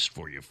must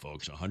for you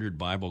folks, 100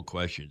 Bible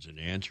Questions and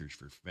Answers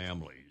for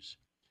Families.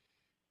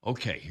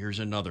 Okay, here's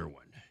another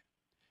one.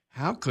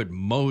 How could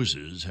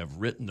Moses have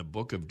written the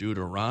book of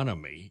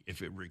Deuteronomy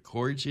if it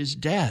records his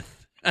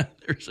death?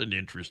 There's an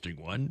interesting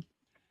one.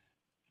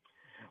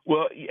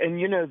 Well,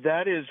 and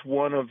that is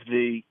one of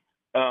the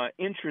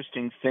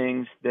interesting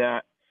things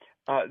that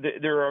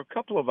there are a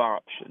couple of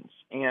options.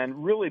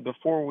 And really,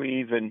 before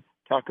we even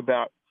talk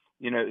about,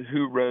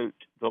 who wrote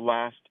the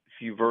last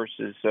few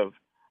verses of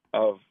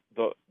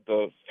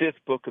the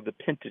fifth book of the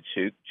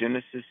Pentateuch,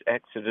 Genesis,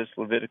 Exodus,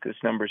 Leviticus,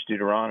 Numbers,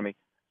 Deuteronomy,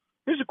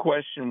 here's a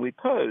question we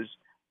pose.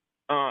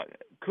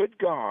 Could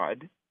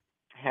God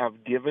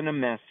have given a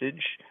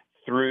message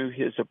through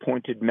his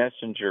appointed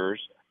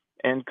messengers,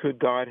 and could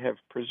God have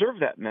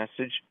preserved that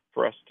message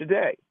for us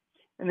today?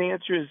 And the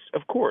answer is,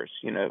 of course.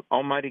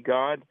 Almighty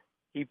God,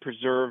 he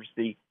preserves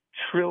the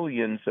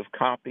trillions of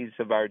copies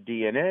of our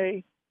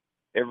DNA,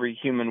 every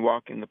human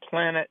walking the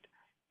planet.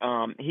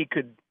 He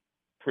could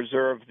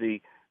preserve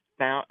the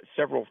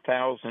several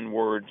thousand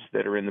words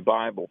that are in the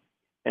Bible.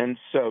 And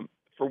so,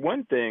 for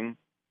one thing,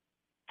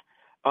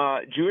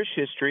 Jewish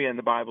history and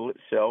the Bible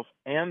itself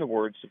and the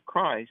words of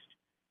Christ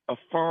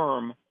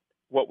affirm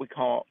what we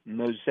call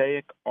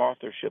Mosaic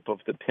authorship of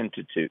the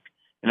Pentateuch.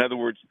 In other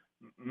words,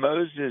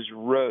 Moses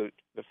wrote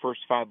the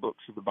first 5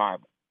 books of the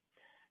Bible.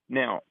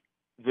 Now,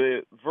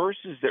 the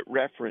verses that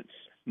reference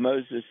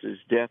Moses'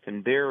 death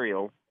and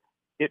burial,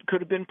 it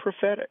could have been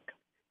prophetic.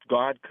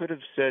 God could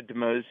have said to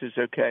Moses,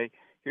 okay,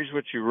 here's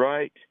what you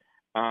write,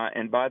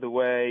 and by the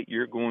way,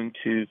 you're going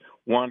to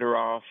wander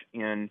off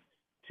into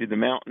the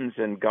mountains,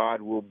 and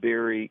God will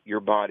bury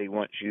your body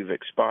once you've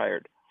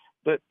expired.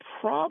 But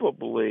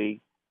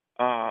probably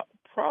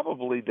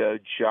though,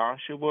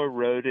 Joshua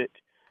wrote it.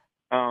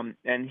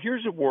 And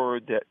here's a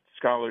word that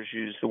scholars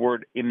use, the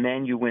word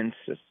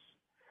amanuensis.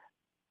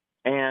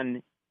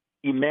 And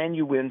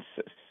amanuensis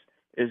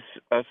is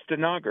a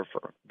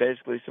stenographer,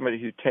 basically somebody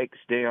who takes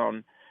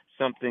down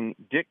something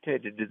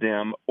dictated to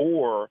them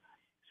or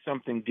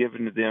something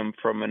given to them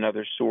from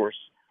another source.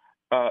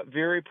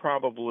 Very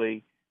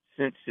probably,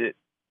 since it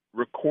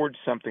records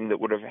something that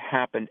would have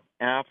happened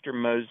after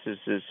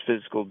Moses'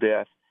 physical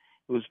death,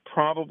 it was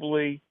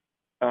probably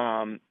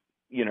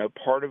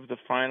part of the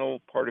final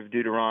part of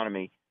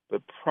Deuteronomy,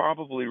 but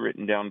probably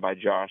written down by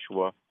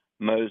Joshua,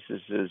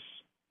 Moses'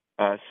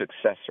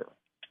 successor.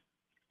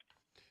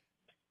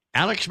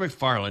 Alex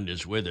McFarland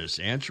is with us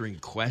answering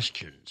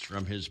questions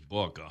from his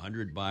book,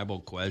 100 Bible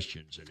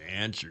Questions and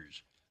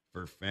Answers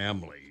for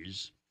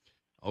Families.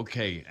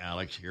 Okay,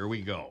 Alex, here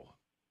we go.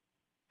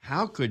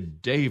 How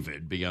could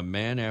David be a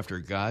man after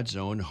God's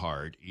own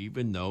heart,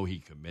 even though he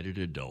committed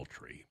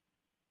adultery?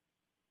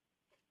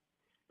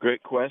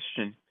 Great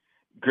question.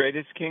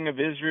 Greatest king of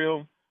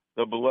Israel,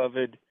 the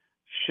beloved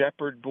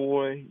shepherd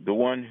boy, the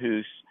one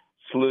who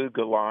slew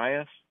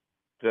Goliath,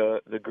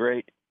 the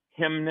great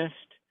hymnist,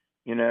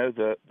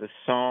 the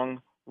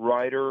song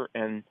writer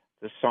and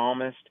the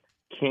psalmist,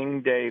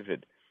 King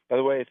David. By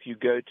the way, if you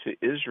go to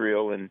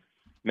Israel, and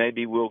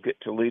maybe we'll get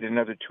to lead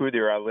another tour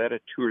there. I led a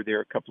tour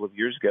there a couple of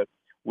years ago.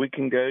 We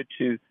can go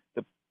to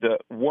the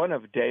one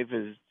of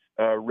David's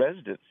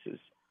residences.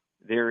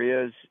 There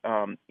is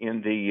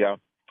in the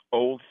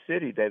old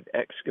city, they've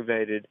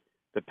excavated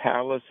the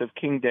palace of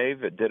King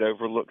David that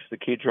overlooks the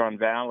Kidron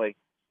Valley.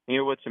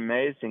 What's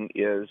amazing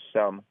is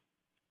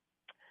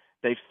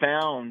they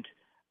found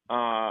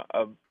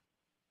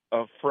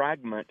a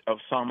fragment of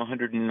Psalm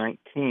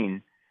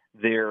 119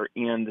 there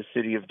in the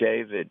city of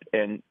David.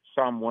 And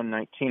Psalm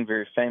 119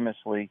 very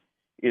famously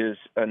is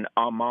an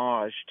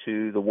homage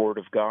to the Word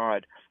of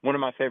God. One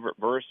of my favorite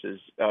verses,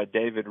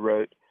 David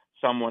wrote,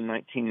 Psalm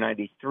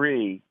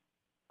 119:93,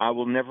 I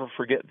will never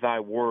forget thy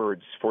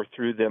words, for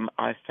through them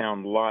I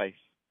found life.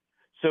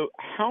 So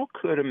how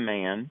could a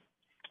man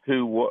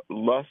who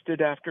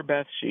lusted after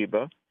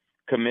Bathsheba,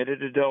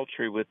 committed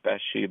adultery with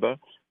Bathsheba,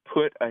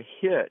 put a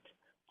hit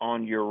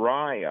on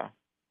Uriah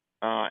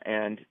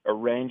and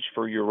arranged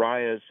for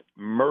Uriah's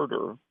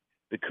murder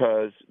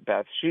because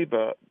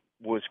Bathsheba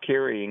was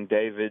carrying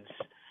David's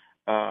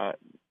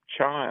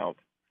child?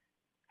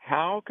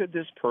 How could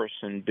this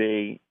person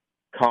be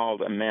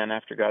called a man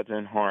after God's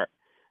own heart?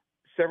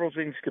 Several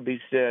things could be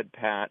said,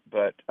 Pat,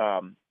 but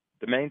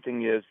the main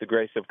thing is the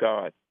grace of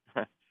God.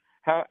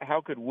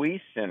 How could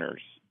we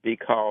sinners be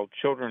called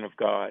children of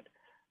God,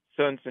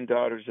 sons and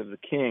daughters of the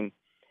King?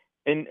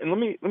 And let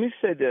me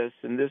say this,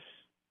 and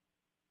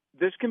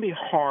this can be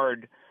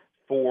hard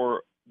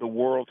for the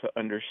world to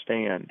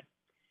understand,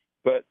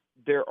 but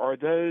there are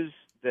those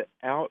that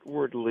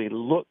outwardly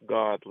look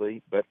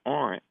godly but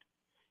aren't.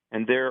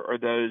 And there are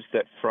those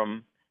that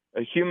from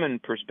a human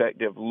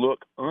perspective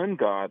look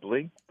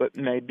ungodly but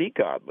may be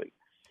godly.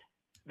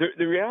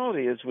 The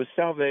reality is with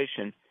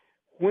salvation,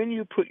 when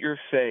you put your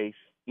faith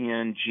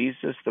in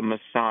Jesus the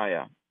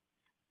Messiah,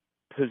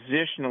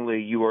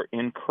 positionally you are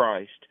in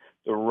Christ.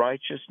 The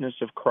righteousness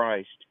of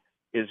Christ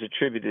is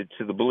attributed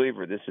to the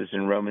believer. This is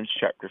in Romans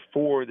chapter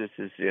 4. This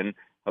is in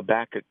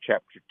Habakkuk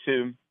chapter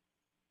 2.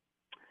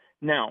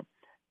 Now,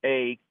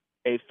 a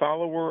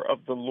follower of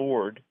the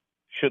Lord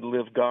should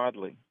live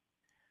godly,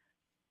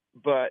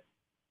 but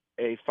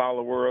a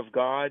follower of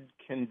God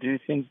can do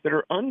things that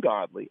are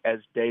ungodly, as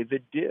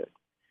David did.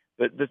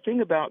 But the thing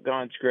about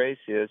God's grace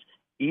is,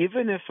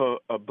 even if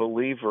a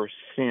believer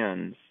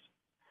sins,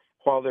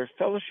 while their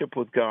fellowship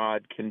with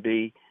God can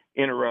be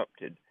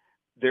interrupted,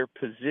 their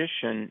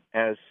position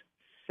as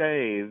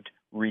saved,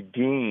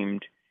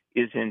 redeemed,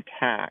 is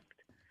intact.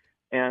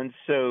 And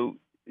so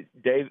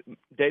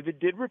David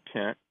did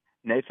repent.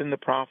 Nathan the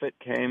prophet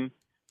came,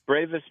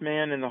 bravest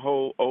man in the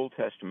whole Old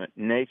Testament.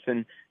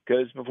 Nathan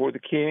goes before the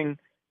king,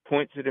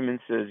 points at him and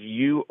says,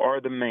 "You are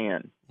the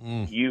man.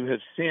 You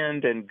have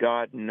sinned and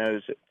God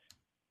knows it."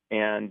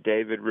 And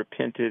David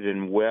repented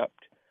and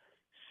wept.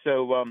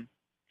 So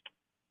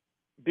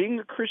being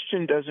a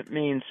Christian doesn't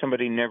mean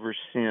somebody never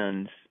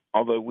sins,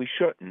 although we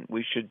shouldn't.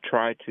 We should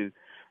try to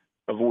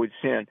avoid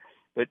sin.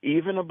 But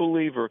even a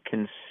believer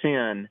can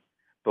sin,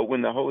 but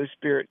when the Holy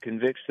Spirit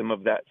convicts them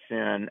of that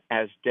sin,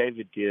 as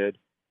David did,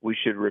 we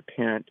should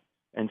repent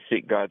and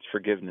seek God's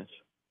forgiveness.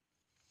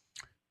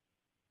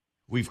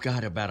 We've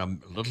got about a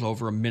little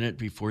over a minute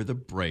before the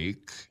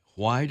break.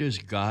 Why does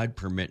God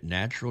permit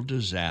natural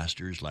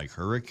disasters like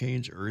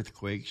hurricanes,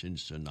 earthquakes, and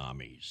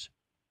tsunamis?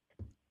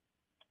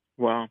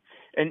 Well,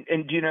 and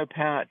do you know,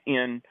 Pat,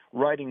 in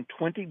writing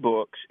 20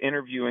 books,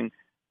 interviewing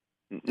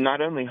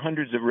not only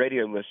hundreds of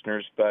radio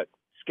listeners, but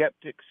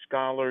skeptics,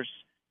 scholars,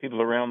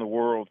 people around the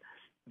world,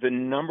 the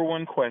number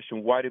one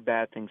question, why do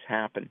bad things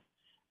happen?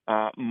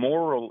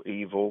 Moral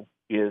evil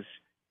is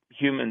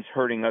humans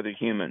hurting other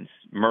humans,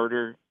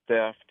 murder,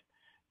 theft.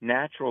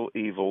 Natural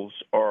evils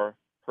are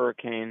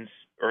hurricanes,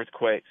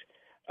 earthquakes.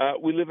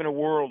 We live in a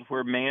world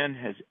where man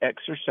has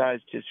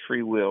exercised his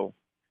free will.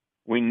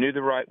 We knew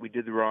the right, we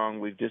did the wrong,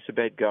 we've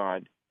disobeyed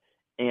God.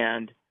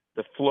 And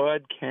the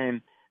flood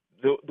came.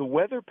 The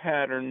weather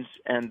patterns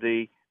and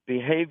the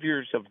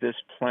behaviors of this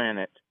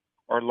planet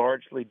are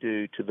largely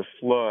due to the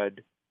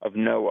flood of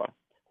Noah,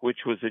 which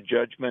was a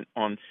judgment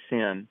on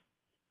sin.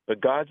 But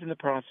God's in the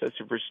process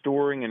of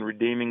restoring and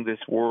redeeming this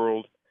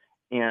world,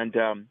 and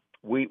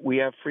we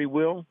have free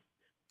will,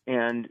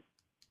 and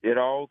it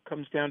all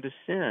comes down to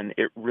sin.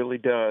 It really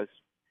does.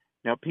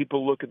 Now,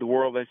 people look at the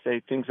world, they say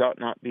things ought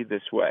not be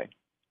this way.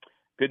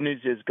 Good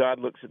news is God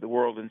looks at the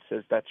world and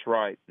says, that's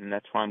right, and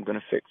that's why I'm going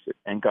to fix it.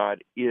 And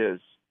God is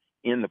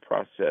in the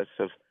process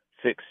of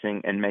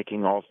fixing and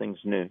making all things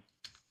new.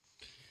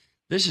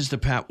 This is the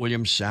Pat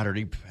Williams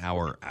Saturday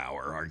Power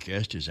Hour. Our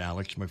guest is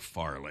Alex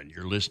McFarland.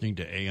 You're listening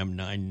to AM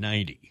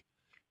 990,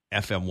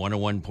 FM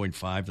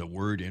 101.5, The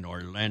Word in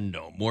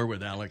Orlando. More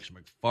with Alex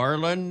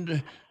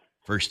McFarland.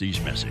 First,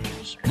 these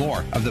messages.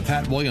 More of the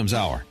Pat Williams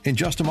Hour in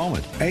just a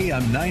moment.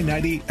 AM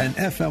 990 and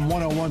FM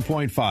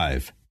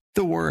 101.5,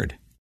 The Word.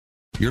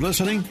 You're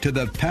listening to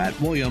the Pat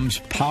Williams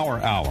Power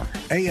Hour,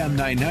 AM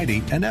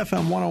 990 and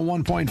FM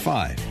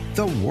 101.5,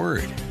 The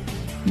Word.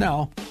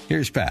 Now,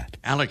 here's Pat.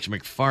 Alex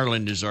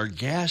McFarland is our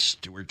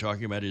guest. We're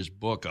talking about his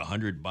book,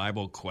 100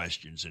 Bible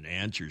Questions and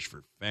Answers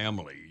for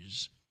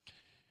Families.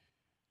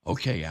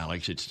 Okay,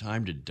 Alex, it's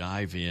time to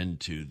dive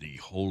into the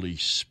Holy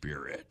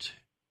Spirit.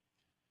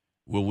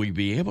 Will we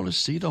be able to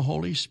see the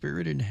Holy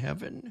Spirit in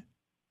heaven?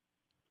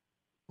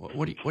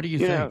 What do you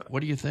think?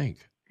 What do you think?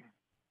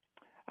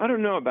 I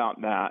don't know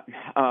about that.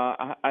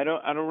 I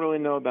don't really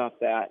know about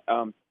that.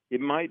 It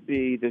might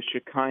be the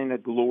Shekinah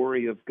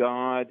glory of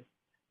God,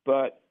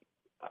 but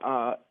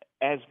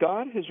as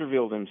God has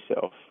revealed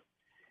himself,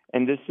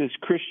 and this is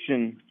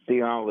Christian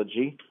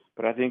theology,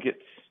 but I think it's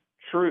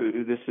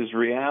true, this is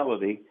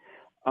reality,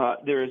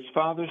 there is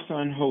Father,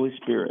 Son, Holy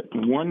Spirit,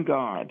 one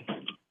God,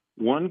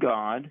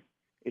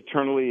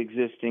 eternally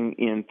existing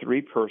in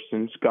three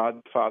persons, God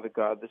the Father,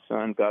 God the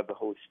Son, God the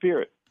Holy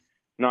Spirit.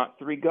 Not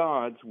three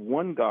gods,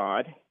 one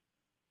God,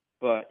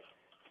 but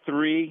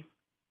three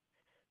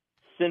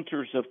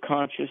centers of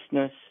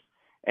consciousness.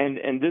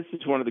 And this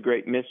is one of the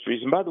great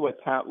mysteries. And by the way,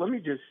 Pat, let me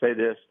just say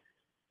this.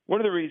 One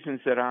of the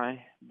reasons that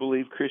I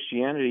believe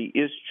Christianity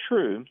is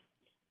true,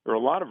 there are a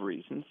lot of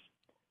reasons,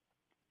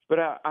 but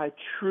I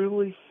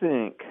truly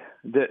think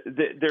that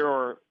there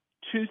are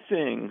two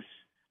things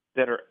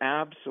that are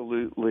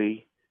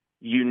absolutely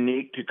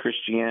unique to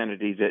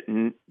Christianity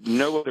that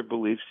no other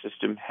belief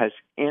system has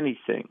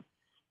anything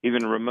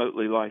even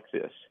remotely like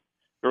this.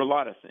 There are a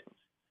lot of things.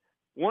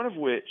 One of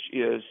which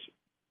is,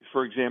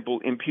 for example,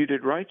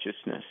 imputed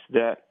righteousness,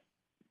 that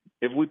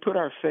if we put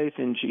our faith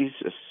in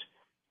Jesus,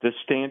 the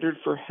standard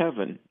for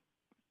heaven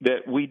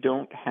that we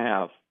don't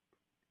have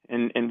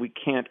and we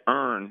can't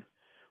earn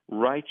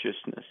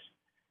righteousness,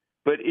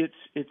 but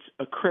it's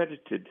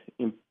accredited,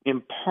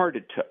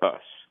 imparted to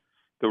us.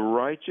 The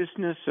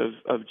righteousness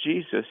of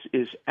Jesus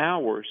is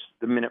ours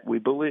the minute we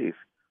believe.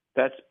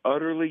 That's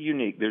utterly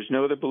unique. There's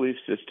no other belief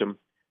system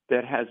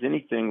that has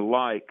anything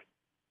like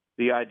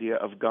the idea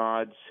of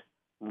God's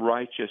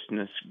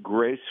righteousness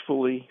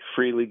gracefully,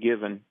 freely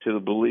given to the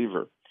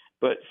believer.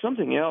 But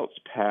something else,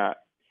 Pat,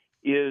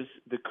 is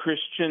the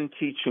Christian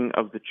teaching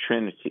of the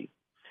Trinity.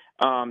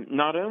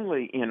 Not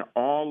only in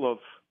all of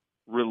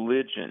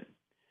religion,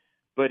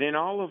 but in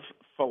all of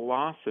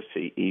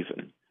philosophy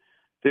even.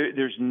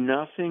 There's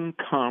nothing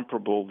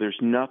comparable. There's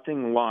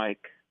nothing like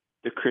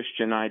the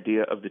Christian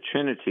idea of the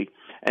Trinity.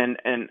 And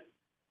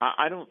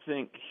I don't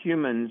think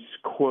humans,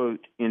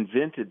 quote,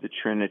 invented the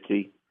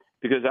Trinity,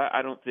 because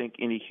I don't think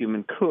any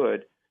human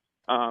could.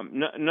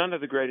 None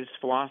of the greatest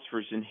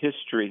philosophers in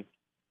history,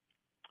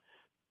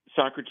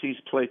 Socrates,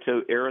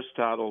 Plato,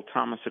 Aristotle,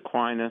 Thomas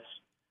Aquinas,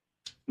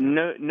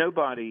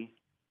 nobody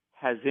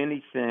has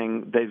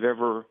anything they've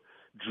ever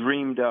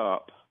dreamed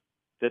up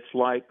that's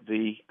like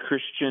the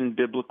Christian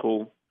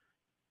biblical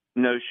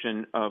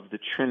notion of the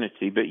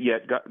Trinity. But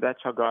yet that's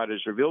how God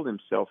has revealed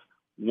himself.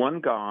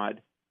 One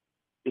God,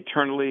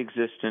 eternally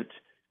existent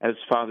as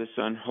Father,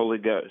 Son, Holy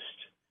Ghost.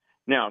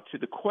 Now, to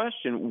the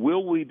question,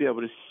 will we be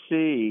able to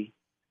see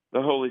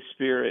the Holy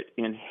Spirit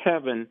in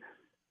heaven?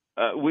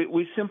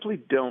 We simply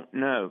don't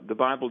know. The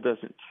Bible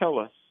doesn't tell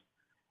us.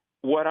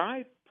 What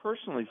I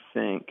personally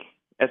think,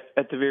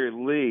 at the very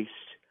least,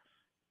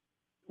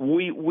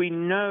 we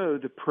know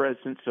the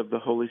presence of the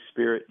Holy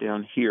Spirit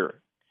down here.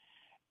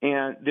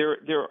 And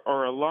there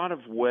are a lot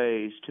of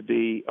ways to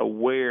be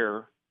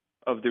aware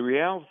of the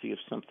reality of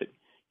something.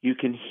 You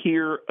can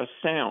hear a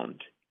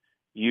sound.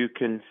 You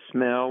can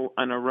smell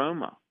an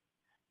aroma.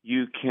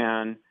 You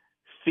can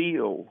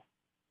feel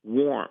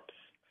warmth.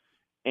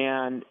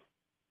 And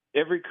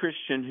every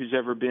Christian who's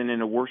ever been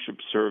in a worship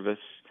service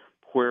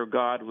where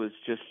God was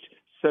just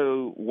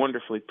so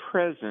wonderfully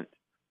present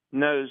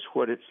knows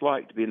what it's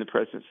like to be in the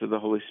presence of the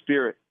Holy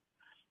Spirit.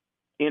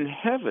 In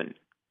heaven,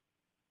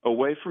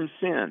 away from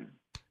sin,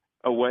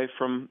 away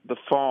from the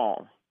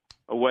fall,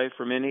 away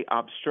from any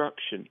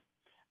obstruction,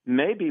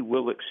 maybe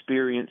we'll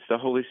experience the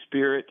Holy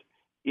Spirit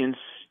in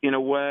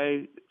a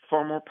way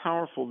far more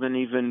powerful than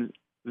even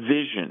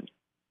vision.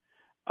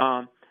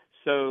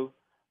 So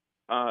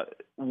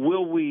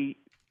will we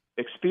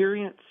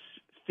experience,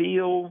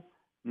 feel,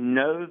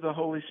 know the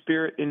Holy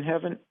Spirit in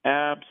heaven?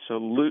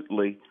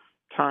 Absolutely,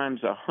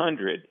 times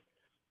 100.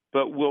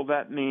 But will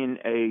that mean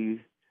a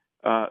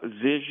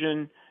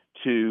vision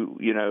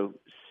to,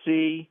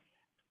 see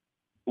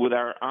with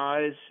our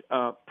eyes?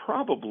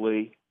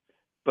 Probably.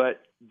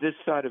 But this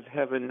side of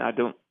heaven, I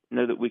don't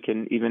know that we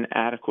can even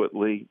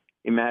adequately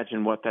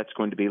imagine what that's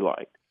going to be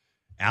like.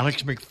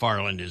 Alex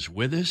McFarland is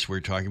with us. We're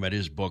talking about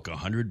his book,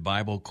 100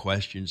 Bible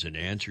Questions and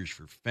Answers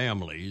for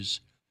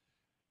Families.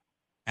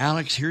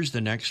 Alex, here's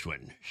the next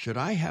one. Should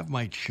I have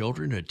my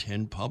children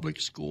attend public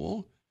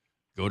school,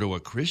 go to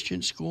a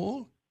Christian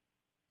school,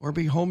 or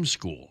be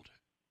homeschooled?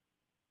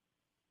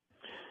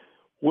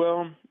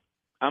 Well,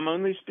 I'm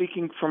only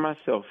speaking for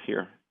myself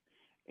here.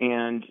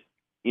 And,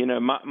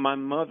 my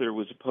mother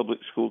was a public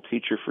school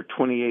teacher for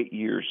 28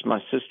 years. My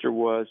sister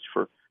was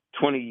for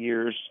 20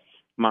 years.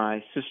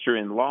 My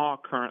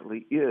sister-in-law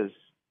currently is,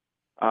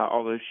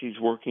 although she's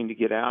working to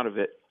get out of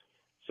it.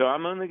 So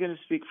I'm only going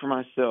to speak for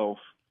myself.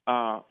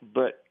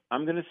 But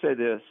I'm going to say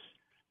this,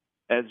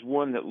 as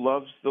one that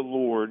loves the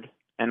Lord,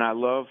 and I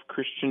love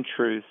Christian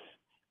truth,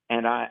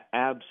 and I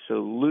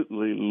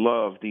absolutely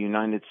love the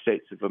United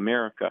States of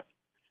America,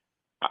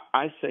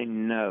 I say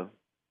no.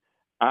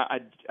 I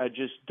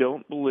just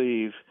don't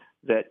believe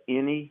that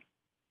any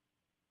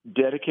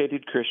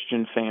dedicated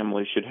Christian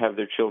family should have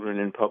their children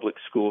in public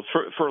schools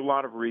for a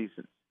lot of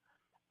reasons.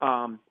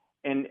 And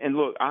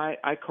look,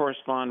 I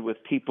correspond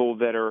with people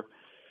that are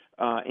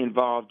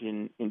involved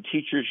in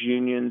teachers'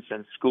 unions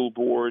and school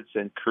boards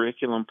and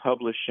curriculum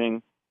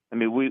publishing. I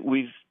mean,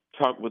 we've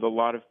talked with a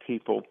lot of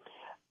people.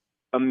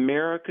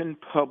 American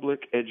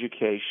public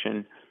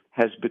education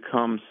has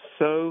become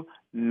so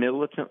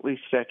militantly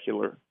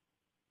secular,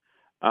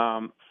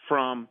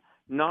 from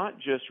not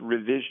just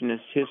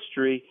revisionist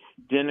history,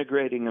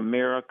 denigrating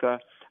America,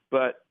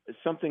 but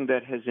something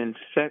that has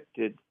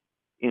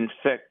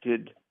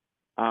infected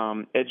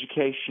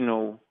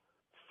educational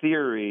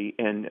theory,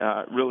 and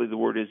really the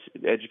word is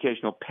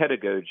educational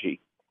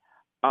pedagogy.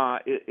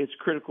 It's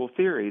critical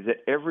theory that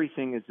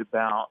everything is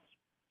about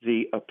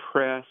the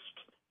oppressed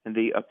and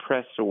the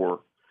oppressor.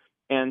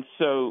 And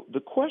so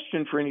the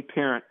question for any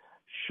parent,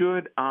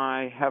 should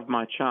I have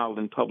my child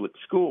in public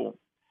school?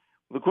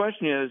 The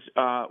question is,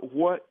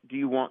 what do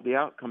you want the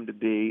outcome to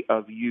be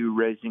of you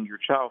raising your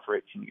child for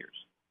 18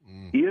 years?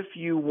 If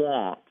you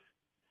want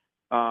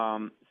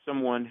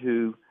someone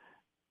who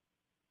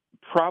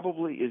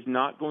probably is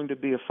not going to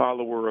be a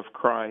follower of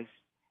Christ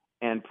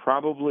and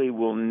probably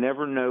will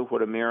never know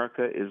what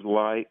America is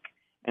like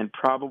and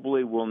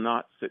probably will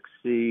not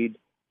succeed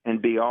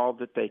and be all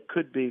that they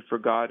could be for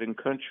God and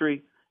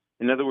country.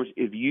 In other words,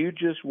 if you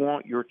just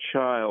want your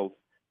child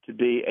to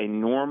be a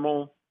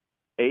normal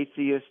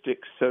atheistic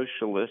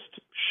socialist,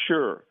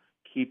 sure,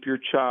 keep your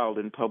child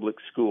in public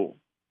school.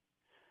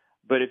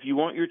 But if you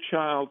want your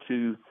child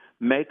to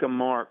make a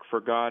mark for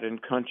God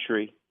and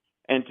country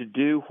and to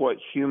do what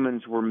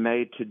humans were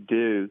made to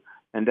do,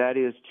 and that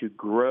is to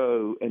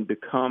grow and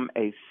become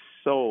a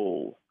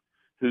soul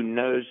who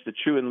knows the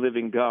true and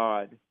living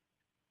God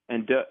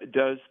and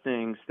does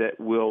things that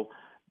will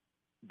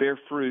bear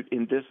fruit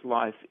in this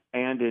life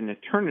and in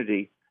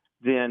eternity,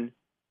 then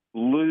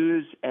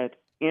lose at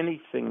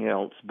anything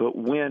else but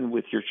win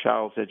with your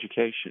child's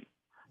education.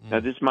 Now,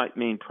 this might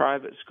mean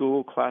private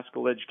school,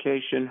 classical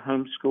education,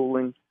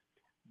 homeschooling,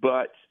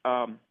 but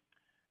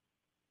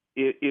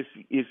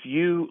if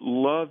you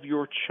love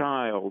your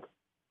child,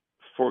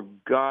 for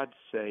God's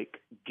sake,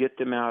 get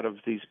them out of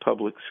these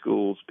public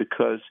schools,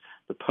 because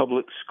the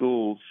public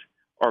schools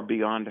are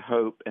beyond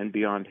hope and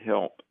beyond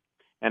help.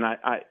 And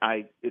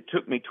it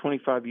took me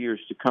 25 years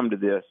to come to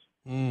this.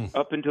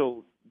 Up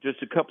until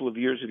just a couple of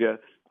years ago,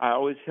 I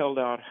always held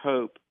out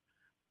hope.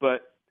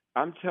 But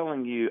I'm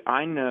telling you,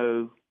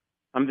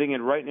 I'm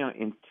thinking right now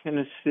in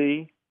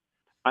Tennessee,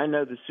 I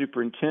know the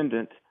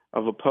superintendent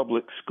of a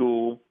public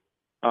school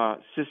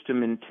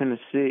system in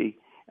Tennessee,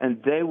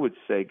 and they would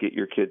say, get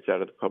your kids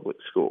out of the public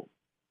school.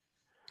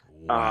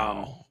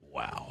 Wow.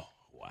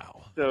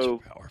 So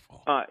that's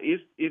powerful.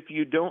 If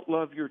you don't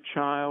love your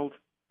child,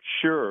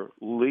 sure,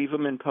 leave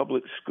them in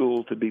public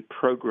school to be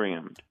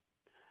programmed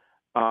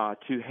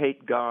to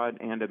hate God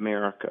and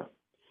America.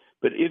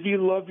 But if you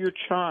love your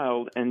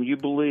child and you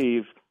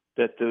believe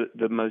that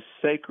the most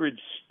sacred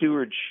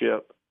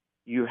stewardship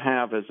you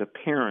have as a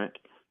parent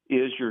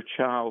is your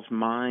child's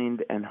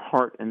mind and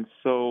heart and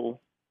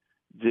soul,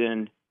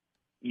 then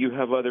you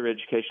have other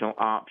educational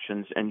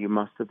options and you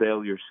must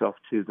avail yourself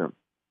to them.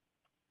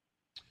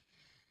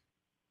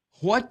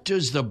 What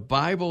does the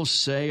Bible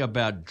say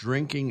about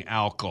drinking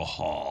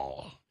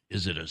alcohol?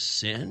 Is it a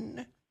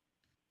sin?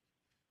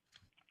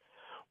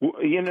 Well,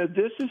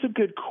 this is a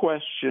good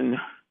question.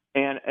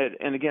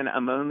 And again,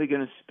 I'm only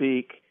going to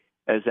speak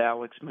as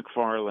Alex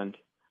McFarland.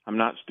 I'm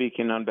not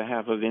speaking on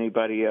behalf of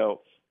anybody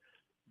else.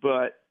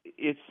 But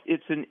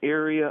it's an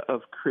area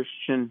of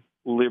Christian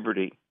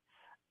liberty.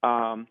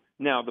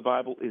 Now, the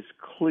Bible is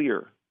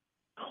clear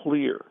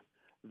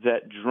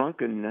that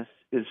drunkenness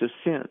is a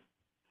sin.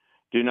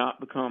 Do not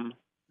become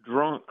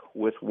drunk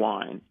with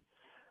wine.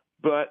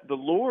 But the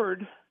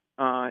Lord,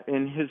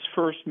 in his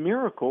first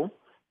miracle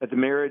at the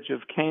marriage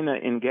of Cana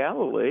in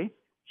Galilee,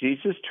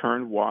 Jesus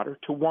turned water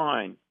to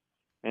wine.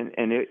 And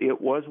it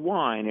was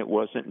wine. It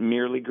wasn't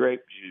merely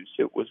grape juice.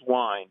 It was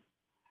wine.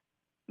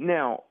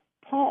 Now,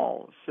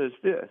 Paul says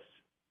this.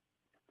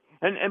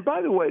 And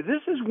by the way,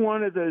 this is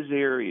one of those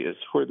areas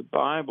where the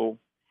Bible,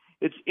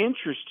 it's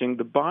interesting.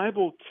 The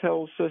Bible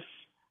tells us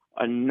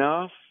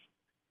enough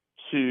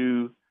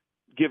to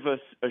give us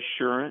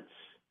assurance,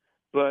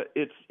 but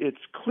it's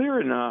clear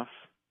enough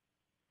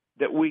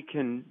that we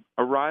can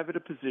arrive at a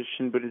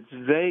position, but it's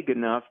vague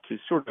enough to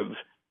sort of,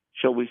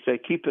 shall we say,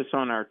 keep us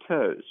on our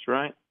toes,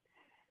 right?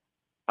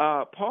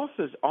 Paul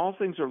says, all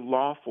things are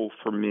lawful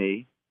for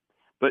me,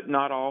 but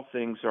not all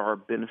things are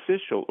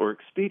beneficial or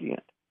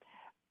expedient.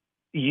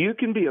 You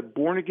can be a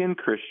born-again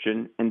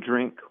Christian and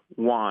drink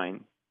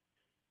wine,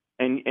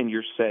 and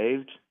you're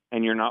saved,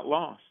 and you're not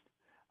lost.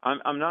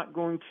 I'm not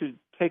going to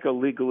take a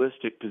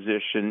legalistic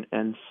position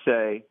and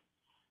say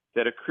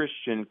that a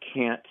Christian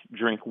can't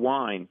drink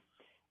wine.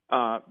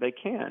 They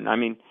can. I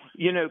mean,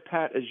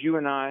 Pat, as you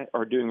and I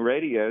are doing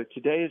radio,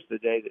 today is the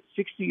day that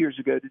 60 years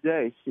ago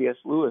today, C.S.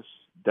 Lewis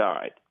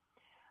died,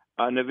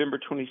 November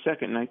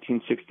 22nd,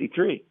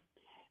 1963.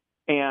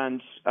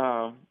 And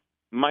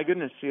my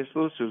goodness, C.S.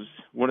 Lewis was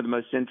one of the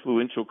most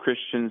influential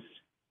Christians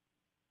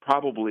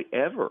probably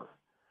ever,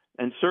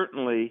 and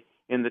certainly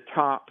in the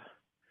top,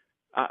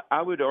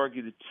 I would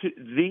argue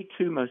the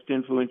two most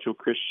influential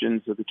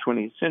Christians of the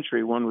 20th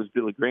century. One was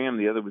Billy Graham,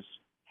 the other was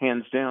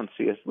hands down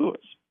C.S.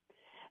 Lewis.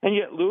 And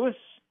yet Lewis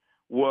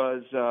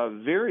was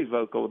very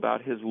vocal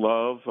about his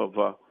love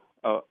of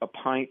a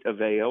pint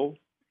of ale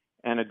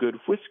and a good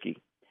whiskey.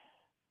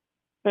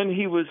 And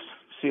he was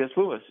C.S.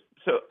 Lewis.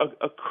 So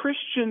a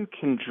Christian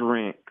can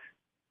drink.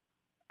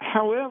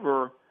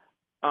 However,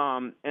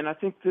 and I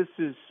think this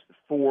is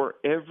for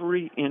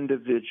every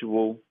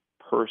individual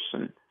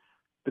person,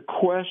 the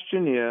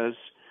question is,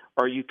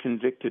 are you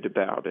convicted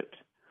about it?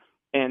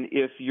 And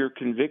if you're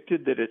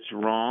convicted that it's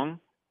wrong,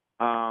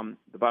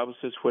 the Bible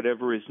says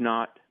whatever is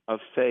not of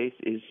faith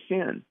is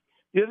sin.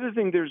 The other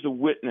thing, there's a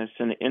witness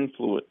and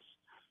influence.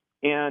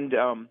 And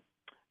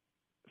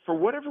for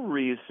whatever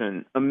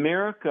reason,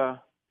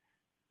 America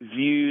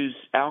views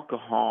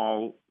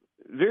alcohol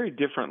very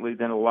differently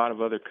than a lot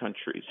of other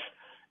countries.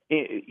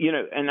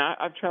 And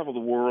I've traveled the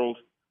world,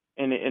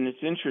 and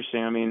it's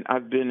interesting. I mean,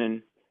 I've been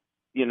in,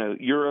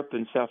 Europe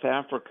and South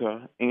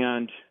Africa,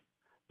 and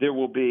there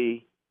will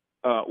be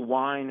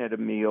wine at a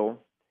meal,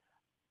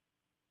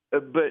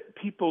 but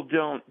people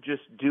don't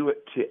just do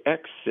it to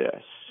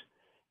excess.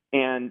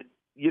 And,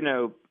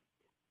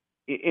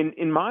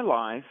 in my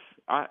life,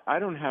 I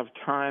don't have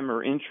time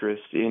or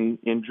interest in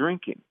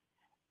drinking.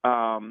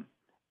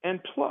 And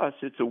plus,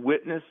 it's a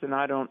witness, and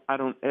I don't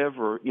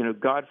ever,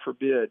 God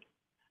forbid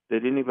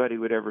that anybody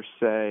would ever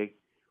say,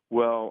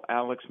 well,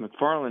 Alex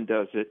McFarland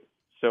does it,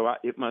 so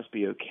it must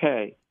be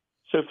okay.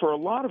 So for a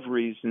lot of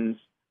reasons,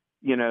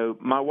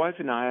 my wife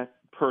and I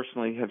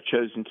personally have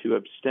chosen to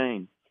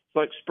abstain. It's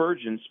like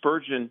Spurgeon.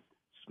 Spurgeon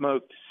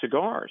smoked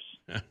cigars.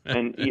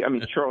 And,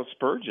 Charles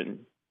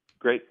Spurgeon,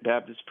 great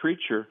Baptist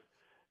preacher,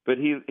 but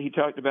he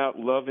talked about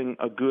loving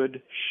a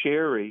good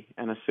sherry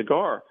and a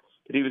cigar.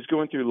 But he was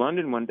going through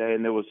London one day,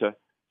 and there was a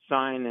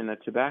sign in a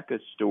tobacco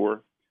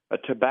store. A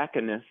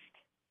tobacconist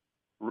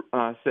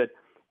said,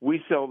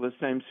 "We sell the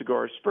same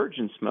cigar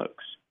Spurgeon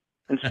smokes."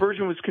 And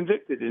Spurgeon was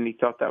convicted, and he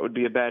thought that would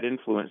be a bad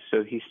influence,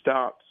 so he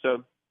stopped.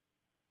 So,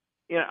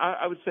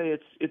 I would say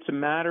it's a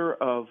matter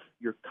of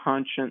your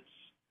conscience,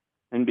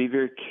 and be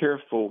very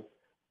careful.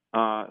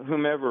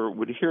 Whomever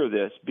would hear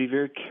this, be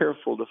very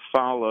careful to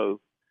follow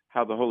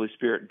how the Holy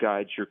Spirit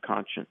guides your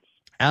conscience.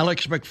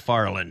 Alex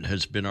McFarland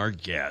has been our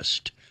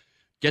guest.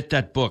 Get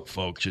that book,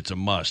 folks. It's a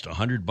must.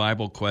 100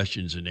 Bible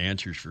Questions and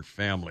Answers for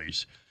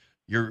Families.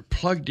 You're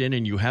plugged in,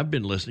 and you have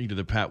been listening to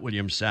the Pat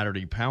Williams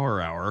Saturday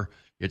Power Hour.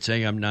 It's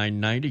AM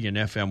 990 and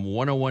FM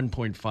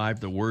 101.5,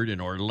 The Word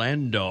in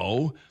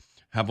Orlando.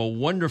 Have a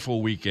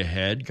wonderful week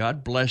ahead.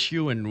 God bless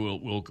you, and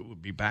we'll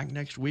be back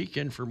next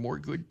weekend for more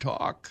good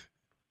talk.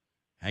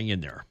 Hang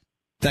in there.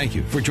 Thank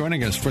you for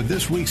joining us for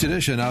this week's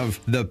edition of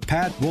the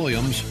Pat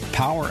Williams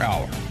Power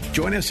Hour.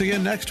 Join us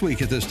again next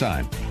week at this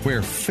time,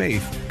 where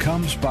faith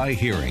comes by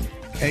hearing.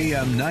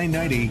 AM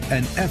 990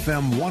 and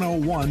FM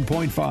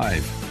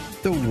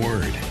 101.5. The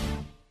Word.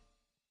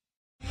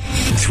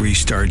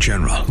 3-star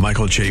General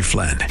Michael J.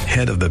 Flynn,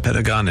 head of the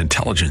Pentagon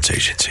Intelligence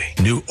Agency,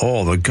 knew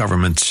all the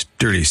government's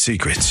dirty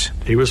secrets.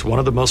 He was one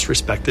of the most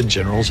respected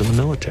generals in the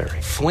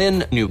military.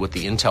 Flynn knew what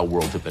the intel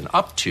world had been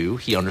up to.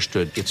 He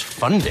understood its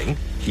funding.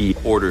 He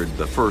ordered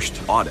the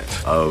first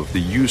audit of the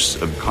use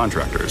of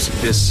contractors.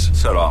 This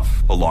set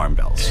off alarm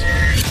bells.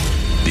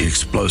 The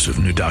explosive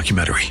new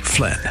documentary,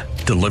 Flynn,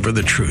 Deliver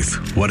the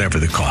Truth, Whatever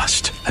the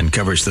Cost,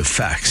 uncovers the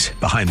facts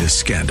behind this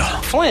scandal.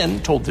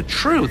 Flynn told the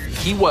truth.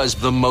 He was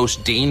the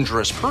most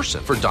dangerous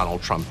person for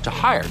Donald Trump to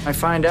hire. I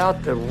find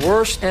out the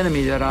worst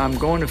enemy that I'm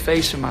going to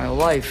face in my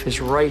life is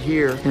right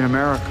here in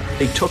America.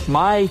 They took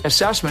my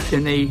assessment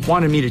and they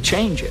wanted me to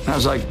change it. And I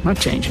was like, I'm not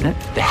changing it.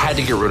 They had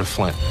to get rid of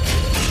Flynn.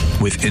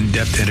 With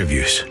in-depth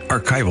interviews,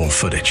 archival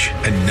footage,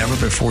 and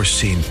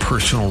never-before-seen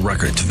personal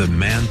records of the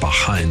man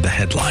behind the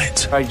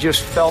headlines. I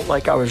just felt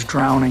like I was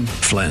drowning.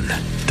 Flynn,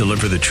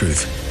 Deliver the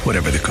Truth,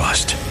 Whatever the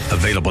Cost.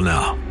 Available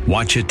now.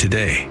 Watch it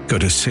today. Go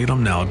to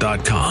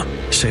salemnow.com.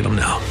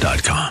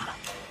 salemnow.com.